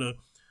Joe tried to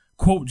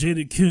quote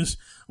Jada Kiss,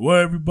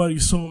 why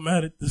everybody's so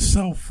mad at the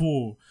South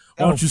for?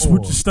 Why don't you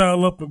switch your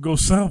style up and go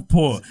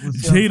Southpaw?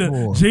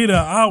 Jada,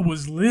 I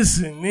was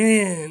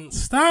listening.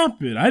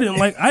 Stop it. I didn't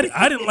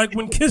like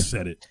when Kiss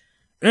said it.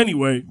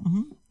 Anyway,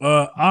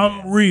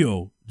 I'm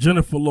Real.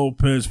 Jennifer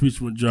Lopez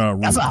featuring Ja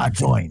Rule. That's a hot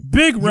joint.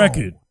 Big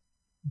record.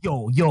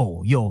 Yo.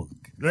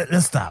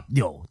 Let's stop.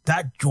 Yo,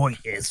 that joint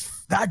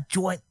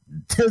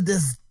till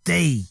this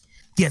day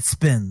gets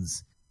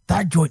spins.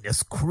 That joint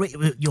is crazy.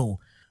 Yo,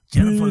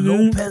 Jennifer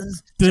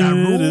Lopez, Ja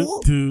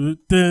Rule.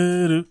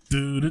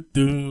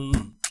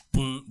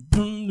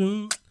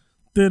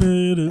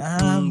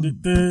 I'm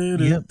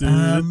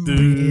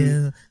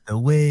real. The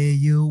way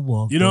you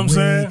walk. You know what I'm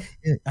saying?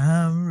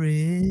 I'm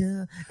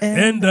real.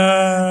 And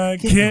I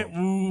can't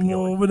move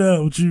on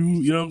without you.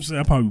 You know what I'm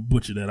saying? I probably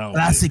butchered that out.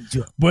 Classic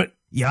joint. But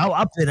yeah,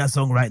 I'll play that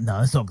song right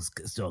now. That song is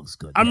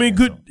good. I mean,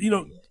 good.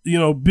 Song. You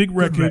know, big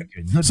record.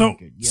 So,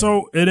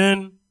 and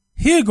then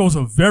here goes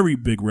a very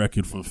big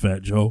record from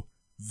Fat Joe.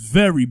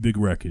 Very big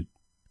record,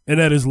 and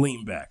that is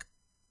Lean Back.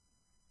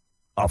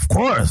 Of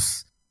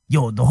course,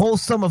 Yo, the whole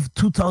summer of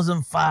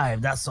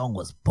 2005, that song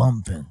was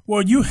bumping.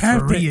 Well, you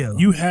have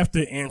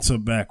to answer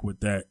back with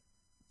that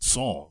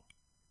song,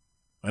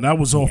 and that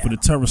was off of the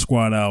Terror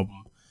Squad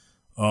album.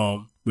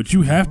 But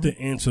you have to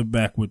answer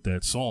back with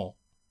that song.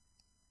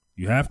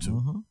 You have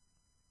to.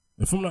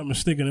 If I'm not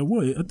mistaken,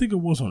 I think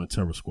it was on the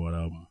Terror Squad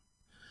album.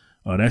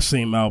 That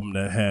same album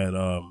that had.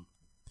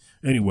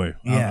 Anyway,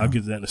 I'll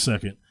get to that in a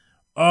second.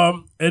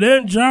 And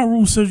then Ja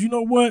Rule says, "You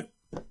know what?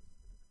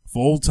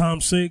 For old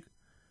time's sake,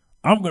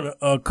 I'm gonna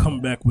come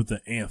back with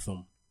the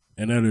anthem,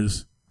 and that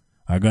is,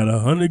 I got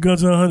 100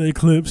 guns, 100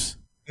 clips.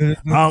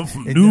 I'm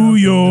from New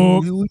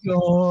York. New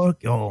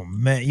York. Oh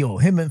man, yo,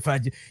 him and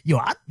Fat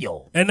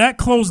Joe. And that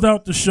closed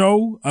out the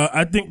show.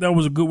 I think that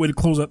was a good way to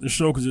close out the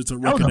show because it's a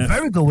record. That was a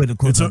very good way to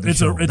close out the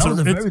show.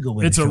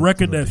 It's a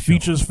record that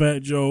features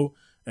Fat Joe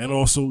and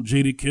also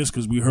Jadakiss,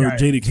 because we heard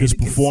Jadakiss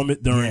perform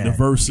it during the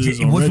verses.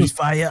 Which was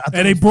fire.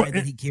 And they brought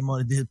he came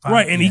on and did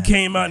right, and he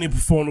came out and he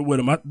performed it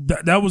with him.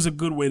 That was a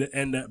good way to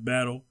end that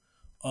battle.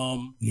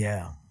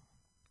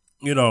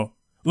 You know,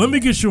 let me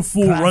get your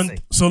full run.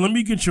 So let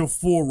me get your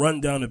full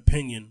rundown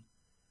opinion,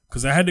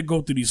 because I had to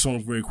go through these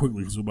songs very quickly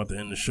because we're about to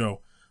end the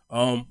show.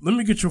 Let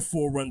me get your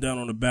full rundown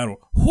on the battle.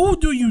 Who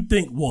do you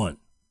think won?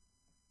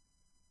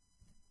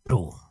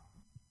 Oh,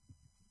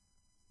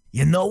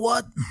 you know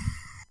what?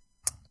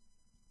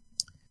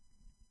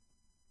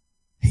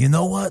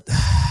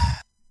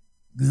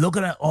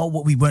 Looking at all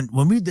what we went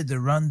when we did the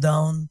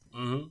rundown,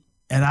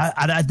 and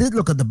I did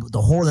look at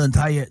the whole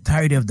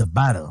entirety of the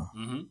battle.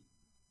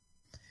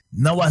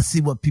 Now I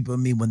see what people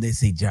mean when they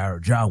say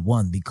Ja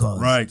won,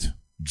 because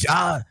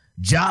Ja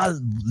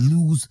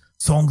lose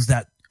songs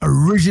that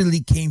originally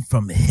came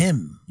from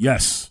him.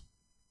 Yes,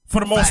 for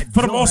the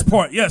most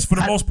part, yes. For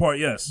the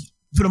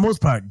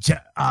most part,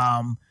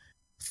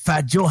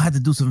 Fat Joe had to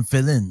do some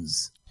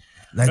fill-ins.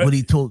 Like when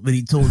he told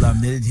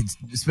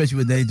especially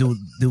when they do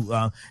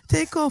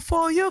take off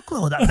all your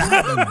clothes. That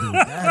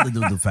had to do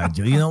the Fat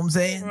Joe. You know what I'm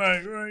saying?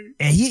 Right.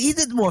 And he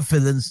did more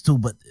fill-ins too.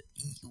 But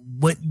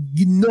when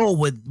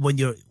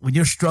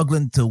you're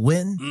struggling to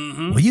win,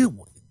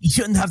 you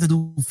shouldn't have to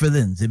do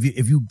fill-ins.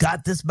 If you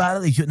got this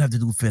battle, you shouldn't have to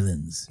do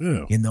fill-ins.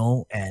 Yeah. You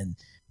know. And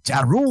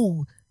Ja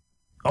Rule,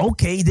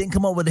 okay, he didn't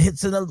come up with the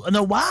hits in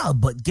a while,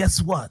 but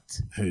guess what?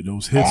 Hey,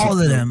 those hits,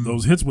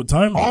 those hits were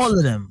timeless. All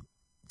of them.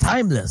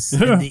 Timeless.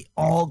 Yeah. And they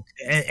all,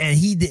 and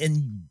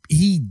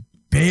he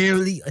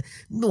barely,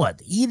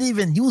 what? He didn't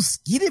even use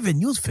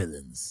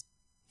fill-ins.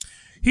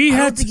 I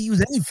don't think he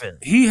used any fill-ins.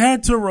 He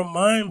had to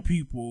remind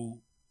people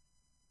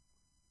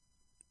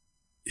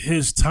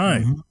his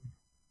time.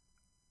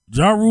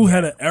 Ja Rule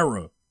had an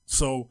era.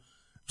 So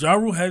Ja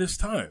Rule had his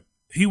time.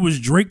 He was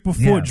Drake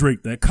before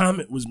Drake. That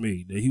comment was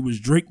made that he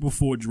was Drake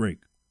before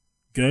Drake.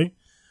 Okay?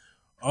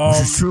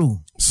 Which is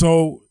true.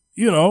 So,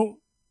 you know,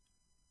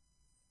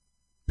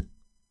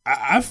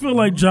 I feel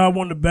like Ja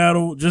won the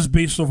battle just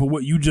based off of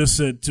what you just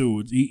said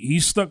too. He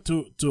stuck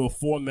to a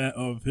format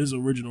of his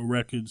original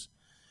records,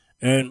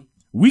 and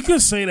we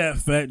could say that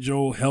Fat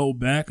Joe held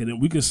back, and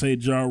then we could say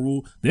Ja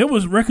Rule. There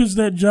was records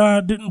that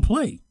Ja didn't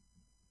play.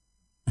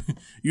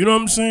 You know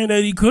what I'm saying?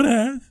 That he could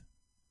have.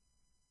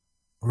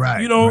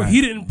 Right. You know, right.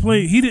 He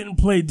didn't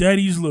play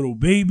Daddy's Little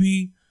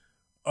Baby.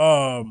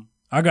 I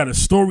Got a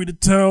Story to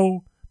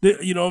Tell.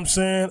 You know what I'm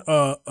saying?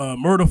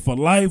 Murder for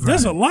Life. Right.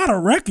 There's a lot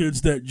of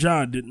records that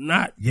Ja did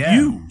not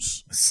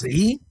use.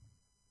 See?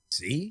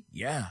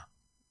 Yeah.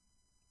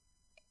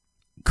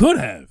 Could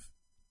have.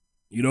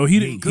 You know, he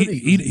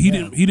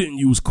didn't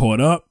use Caught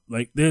Up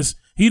like this.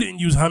 He didn't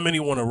use How Many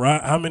Want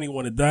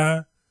to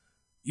Die.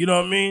 You know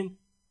what I mean?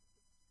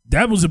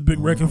 That was a big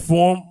record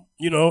for him.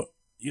 You know,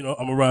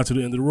 I'm gonna ride to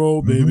the end of the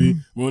road, baby.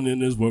 Running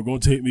this, work gonna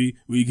take me.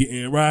 We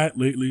getting right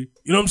lately.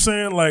 You know what I'm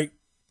saying? Like,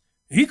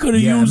 he could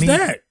have used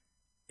that.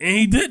 And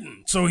he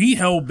didn't, so he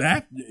held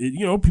back.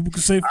 You know, people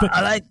could say.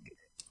 I like,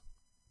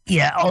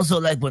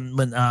 also like when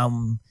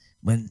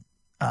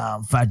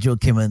Fat Joe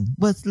came in.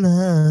 What's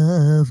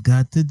love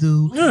got to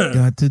do?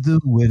 Got to do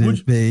with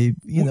it, babe.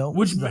 You know,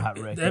 which is a hot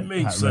record. That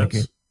makes sense.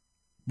 Record.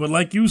 But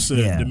like you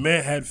said, the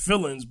man had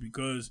feelings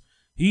because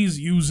he's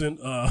using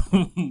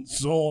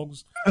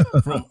songs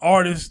from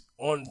artists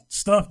on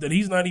stuff that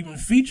he's not even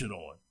featured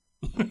on.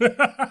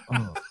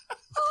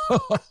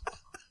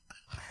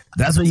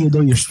 That's when you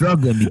know you're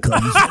struggling,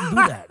 because you shouldn't do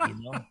that, you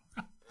know?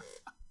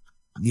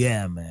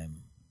 Yeah,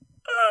 man.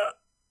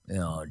 You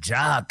know,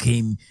 Ja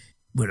came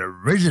with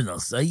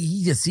originals. So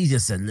he just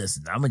said,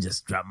 listen, I'm going to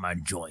just drop my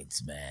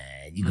joints,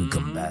 man. You can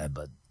come back,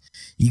 but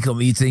he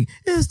saying,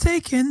 it's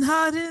taking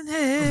hot in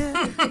here.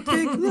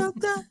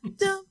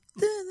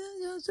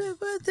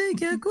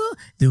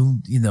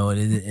 You know,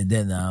 and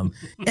then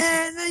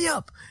and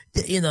up.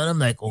 You know, and I'm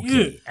like,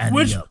 okay.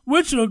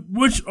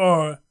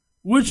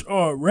 Which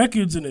are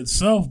records in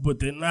itself, but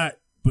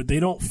they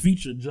don't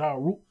feature Ja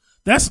Rule.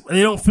 They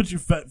don't feature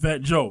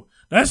Fat Joe.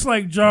 That's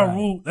like Ja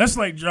Rule. That's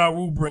like Ja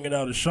Rule bringing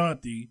out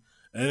Ashanti,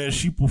 and then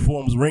she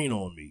performs "Rain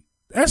on Me."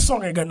 That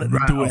song ain't got nothing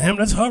to do with him.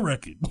 That's her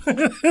record.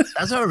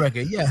 That's her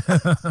record. Yeah.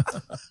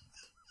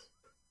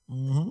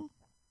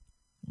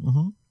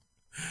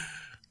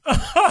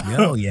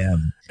 Oh yeah.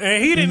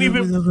 And he didn't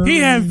even. He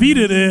had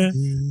Vita there,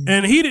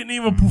 and he didn't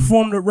even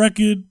perform the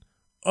record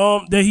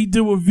that he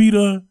did with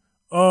Vita.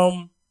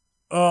 God,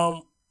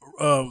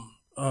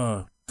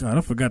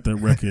 I forgot that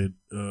record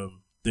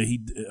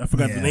I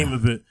forgot the name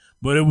of it,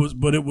 but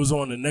it was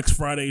on the Next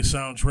Friday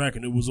soundtrack,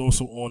 and it was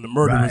also on the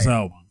Murderers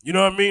album. You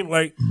know what I mean?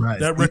 Like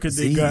that record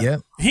they got.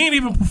 Yep. He ain't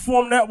even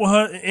performed that with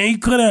her, and he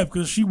could have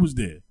because she was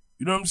there.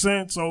 You know what I'm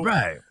saying? So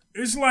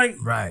it's like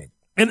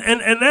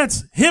and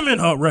that's him and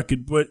her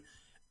record, but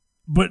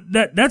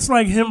that's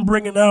like him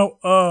bringing out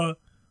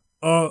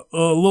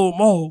Lil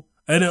Mo,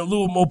 and then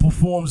Lil Mo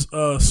performs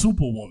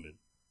Superwoman.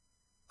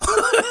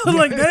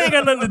 Like that ain't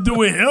got nothing to do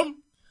with him.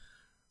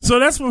 So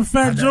that's what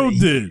Fat Joe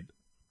did.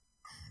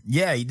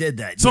 Yeah, he did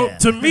that. So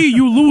to me,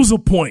 you lose a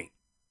point.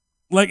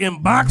 Like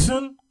in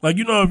boxing, like,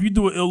 you know, if you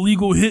do an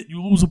illegal hit,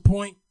 you lose a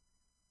point.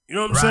 You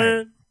know what I'm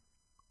saying?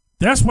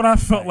 That's what I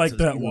felt like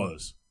that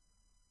was.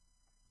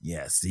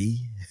 Yeah,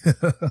 see?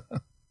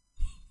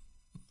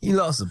 He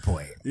lost a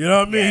point. You know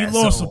what I mean? He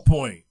lost a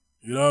point.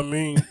 You know what I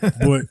mean?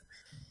 But,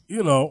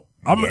 you know,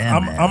 I'm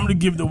going to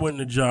give the win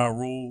to Ja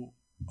Rule.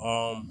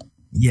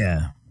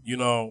 You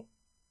know,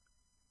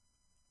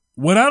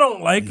 what I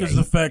don't like is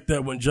the fact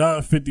that when Ja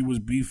and 50 was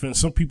beefing,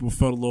 some people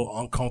felt a little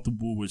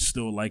uncomfortable with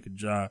still liking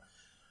Ja.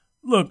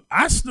 Look,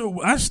 I still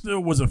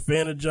was a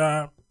fan of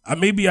Ja.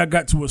 Maybe I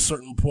got to a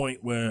certain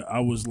point where I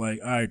was like,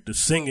 all right, the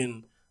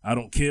singing I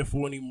don't care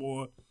for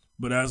anymore.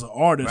 But as an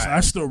artist, I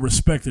still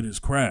respected his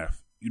craft.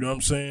 You know what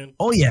I'm saying?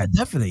 Oh yeah,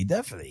 definitely.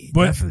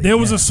 But there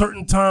was a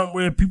certain time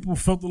where people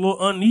felt a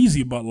little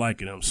uneasy about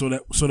liking him. So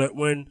that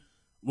when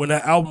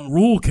that album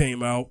Rule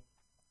came out,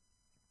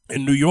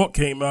 and New York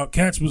came out,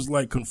 cats was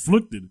like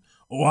conflicted.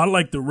 Oh, I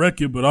like the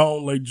record, but I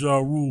don't like Ja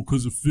Rule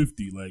because of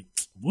 50. Like,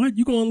 what?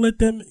 You gonna let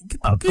them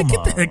get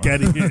the heck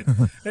out of here?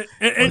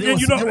 And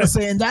you know, they were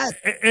saying that.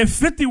 And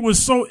 50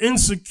 was so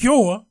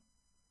insecure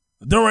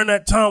during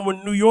that time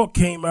when New York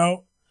came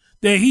out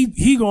that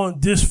he gonna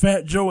diss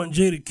Fat Joe and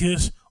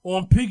Jadakiss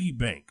on Piggy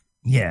Bank.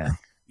 Yeah.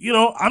 You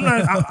know,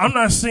 I'm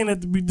not saying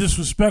that to be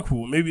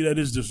disrespectful. Maybe that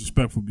is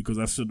disrespectful because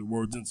I said the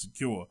words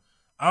insecure.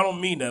 I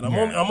don't mean that.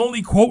 I'm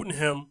only quoting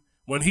him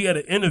when he had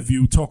an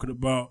interview talking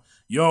about,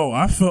 yo,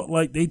 I felt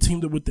like they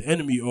teamed up with the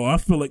enemy, or I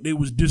feel like they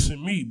was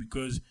dissing me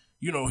because,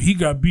 you know, he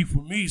got beef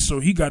with me, so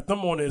he got them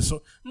on there.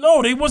 So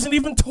no, they wasn't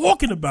even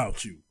talking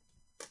about you.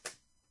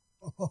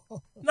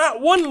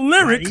 Not one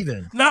lyric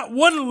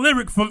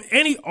from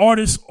any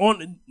artist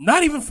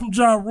not even from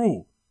Ja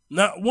Rule.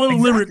 Not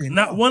one lyric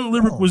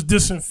was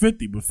dissing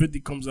 50, but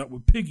 50 comes out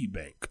with Piggy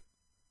Bank.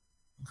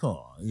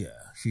 Oh, yeah.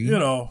 See? You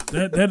know,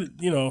 that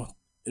you know,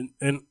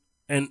 and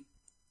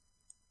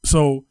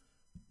so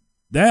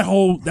that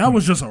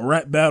was just a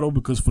rap battle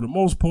because for the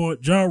most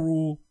part,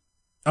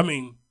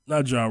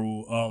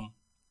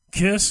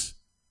 Kiss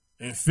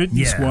and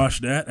 50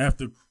 squashed that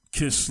after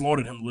Kiss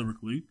slaughtered him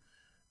lyrically.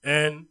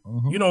 And,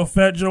 you know,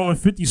 Fat Joe and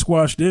 50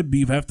 squashed their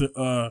beef after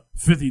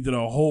 50 did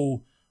a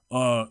whole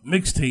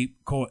mixtape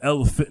called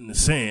Elephant in the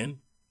Sand,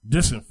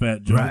 dissing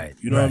Fat Joe. Right,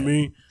 you know what I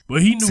mean?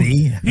 But he knew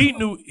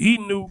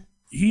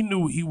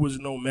he was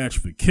no match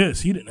for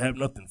Kiss. He didn't have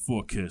nothing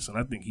for Kiss, and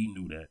I think he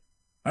knew that.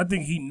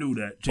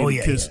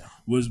 Kiss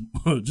was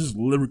just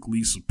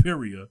lyrically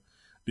superior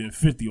than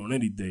 50 on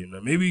any day. Now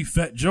maybe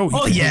Fat Joe.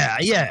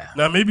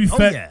 Now maybe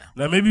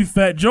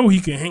Fat Joe he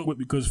can hang with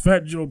because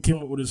Fat Joe came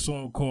up with a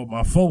song called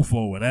My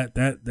Fofo, and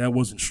that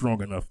wasn't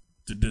strong enough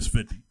to diss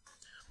 50.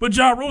 But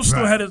Ja Rule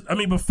still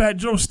but Fat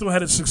Joe still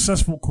had a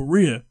successful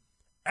career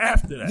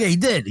after that. Yeah, he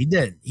did.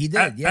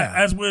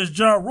 As whereas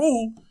Ja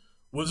Rule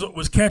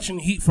was catching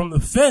heat from the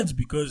feds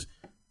because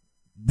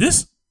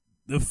the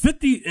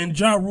 50 and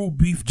Ja Rule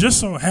beef just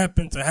so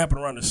happened to happen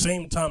around the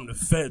same time the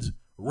feds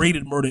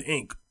raided Murder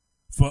Inc.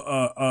 for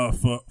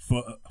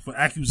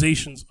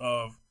accusations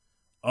of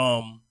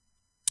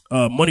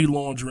money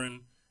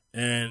laundering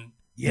and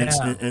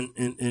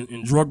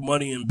drug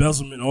money,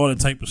 embezzlement, all that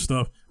type of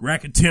stuff,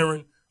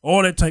 racketeering,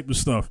 all that type of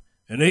stuff,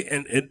 and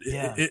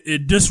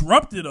it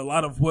disrupted a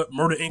lot of what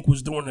Murder Inc.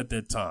 was doing at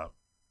that time.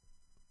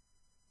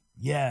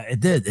 Yeah, it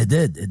did.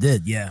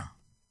 Yeah.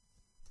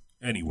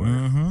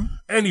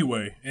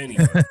 Anyway.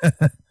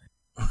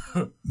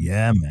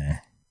 Yeah, man.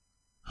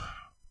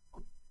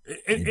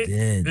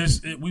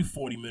 We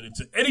 40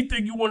 minutes.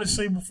 Anything you want to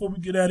say before we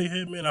get out of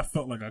here, man? I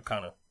felt like I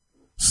kind of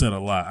said a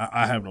lot.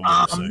 I have no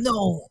more to say.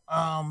 No.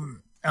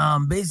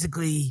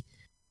 Basically,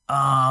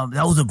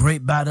 that was a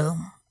great battle.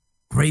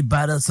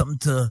 Something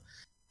to.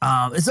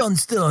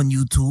 It's still on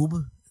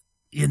YouTube.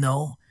 You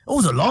know, it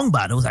was a long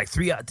battle. It was like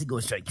 3 hours. I think it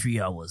was like 3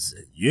 hours.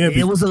 Yeah,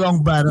 it was a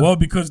long battle. Well,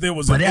 because there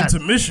was an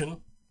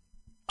intermission.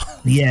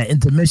 Yeah,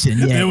 intermission.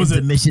 Yeah, there was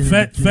intermission.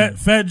 Fat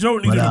Joe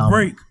needed a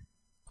break.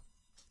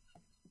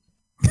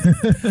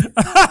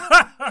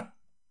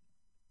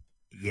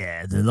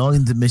 Yeah, the long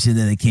intermission,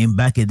 and it came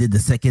back and did the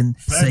second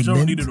segment. Fat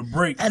Joe needed a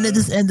break, and it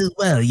just ended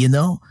well, you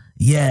know.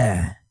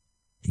 Yeah,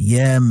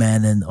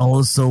 man, and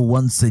also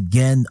once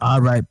again,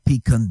 R.I.P.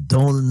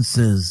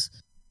 condolences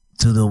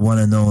to the one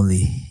and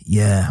only.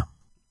 Yeah,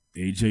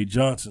 AJ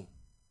Johnson.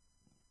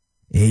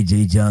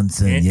 AJ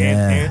Johnson,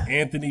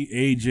 Anthony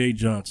AJ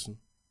Johnson.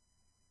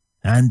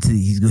 Anthony,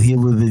 he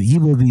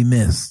will be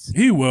missed.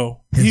 He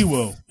will.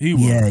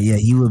 Yeah,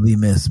 he will be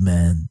missed,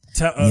 man.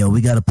 We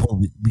gotta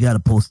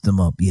post him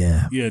up.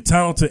 Yeah,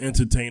 talented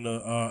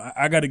entertainer.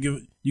 I gotta give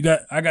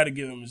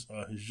him his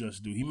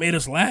just due. He made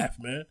us laugh,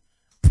 man.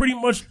 Pretty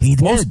much, he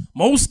did.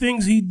 Most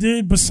things he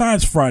did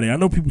besides Friday. I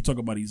know people talk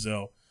about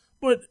Ezell,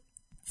 but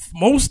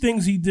most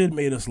things he did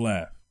made us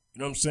laugh. You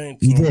know what I'm saying?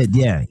 He did,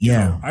 yeah. You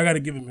know, I got to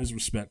give him his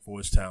respect for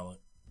his talent.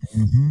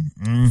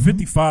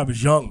 55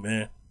 is young,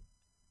 man.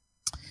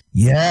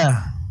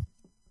 Yeah.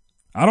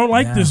 I don't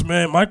like this,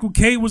 man. Michael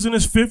K was in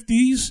his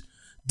 50s.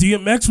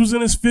 DMX was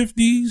in his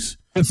 50s.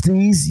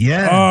 50s,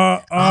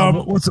 yeah.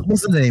 What's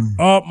the name?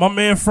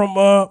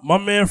 My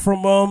man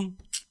from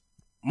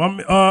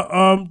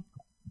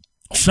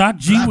Shock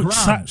G.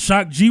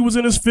 Shock G was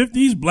in his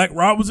 50s. Black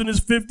Rob was in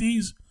his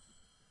 50s.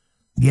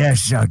 Yeah,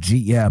 Shock G.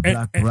 Yeah,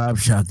 Black Rob,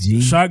 Shock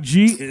G. Shock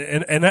G,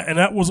 and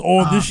that was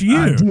all this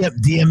year.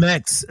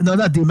 DMX. No,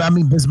 not DMX. I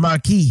mean Biz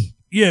Markie.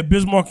 Yeah,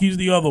 Biz Markie's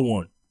the other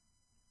one.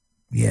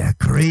 Yeah,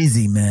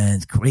 crazy, man.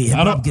 It's crazy.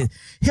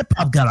 Hip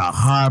hop got a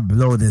hard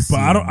blow this year.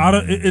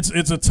 But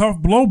it's a tough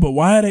blow. But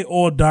why are they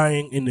all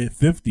dying in their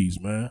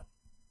 50s, man?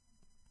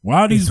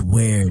 Why are these it's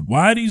weird?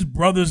 Why are these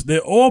brothers?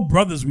 They're all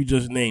brothers we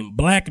just named,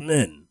 black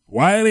men.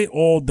 Why are they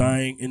all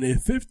dying in their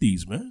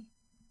 50s, man?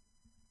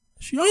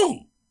 It's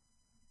young.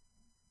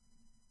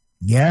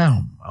 Yeah,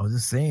 I was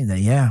just saying that.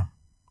 Yeah,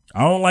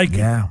 I don't like it.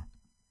 Yeah,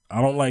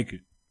 I don't like it.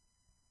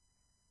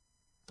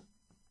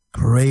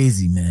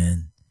 Crazy,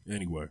 man.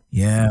 Anyway.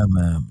 Yeah,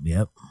 man.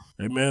 Yep.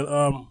 Hey,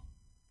 man.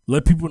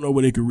 Let people know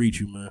where they can reach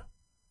you, man.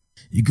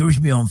 You can reach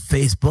me on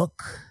Facebook.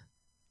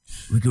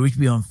 You can reach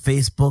me on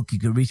Facebook. You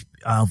can reach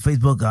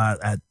Facebook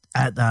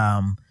at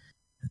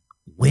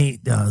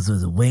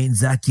Wayne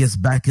Zacchaeus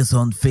Bacchus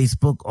on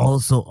Facebook.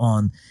 Also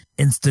on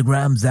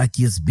Instagram,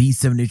 Zacchaeus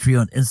B73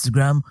 on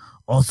Instagram.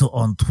 Also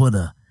on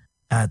Twitter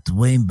at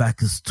Wayne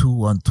Bacchus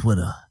 2 on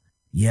Twitter.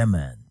 Yeah,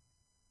 man.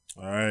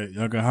 All right.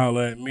 Y'all can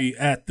holler at me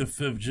at the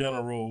Fifth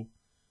General,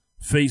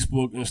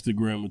 Facebook,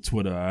 Instagram, and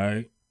Twitter. All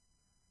right.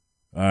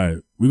 All right.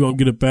 We're going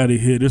to get up out of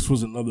here. This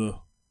was another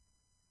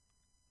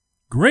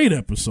great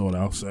episode,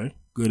 I'll say.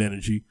 Good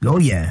energy. Oh,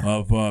 yeah.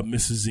 Of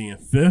Mrs. Z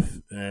and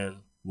Fifth. And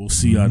we'll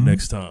see y'all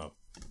next time.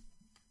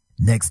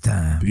 Next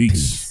time.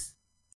 Peace.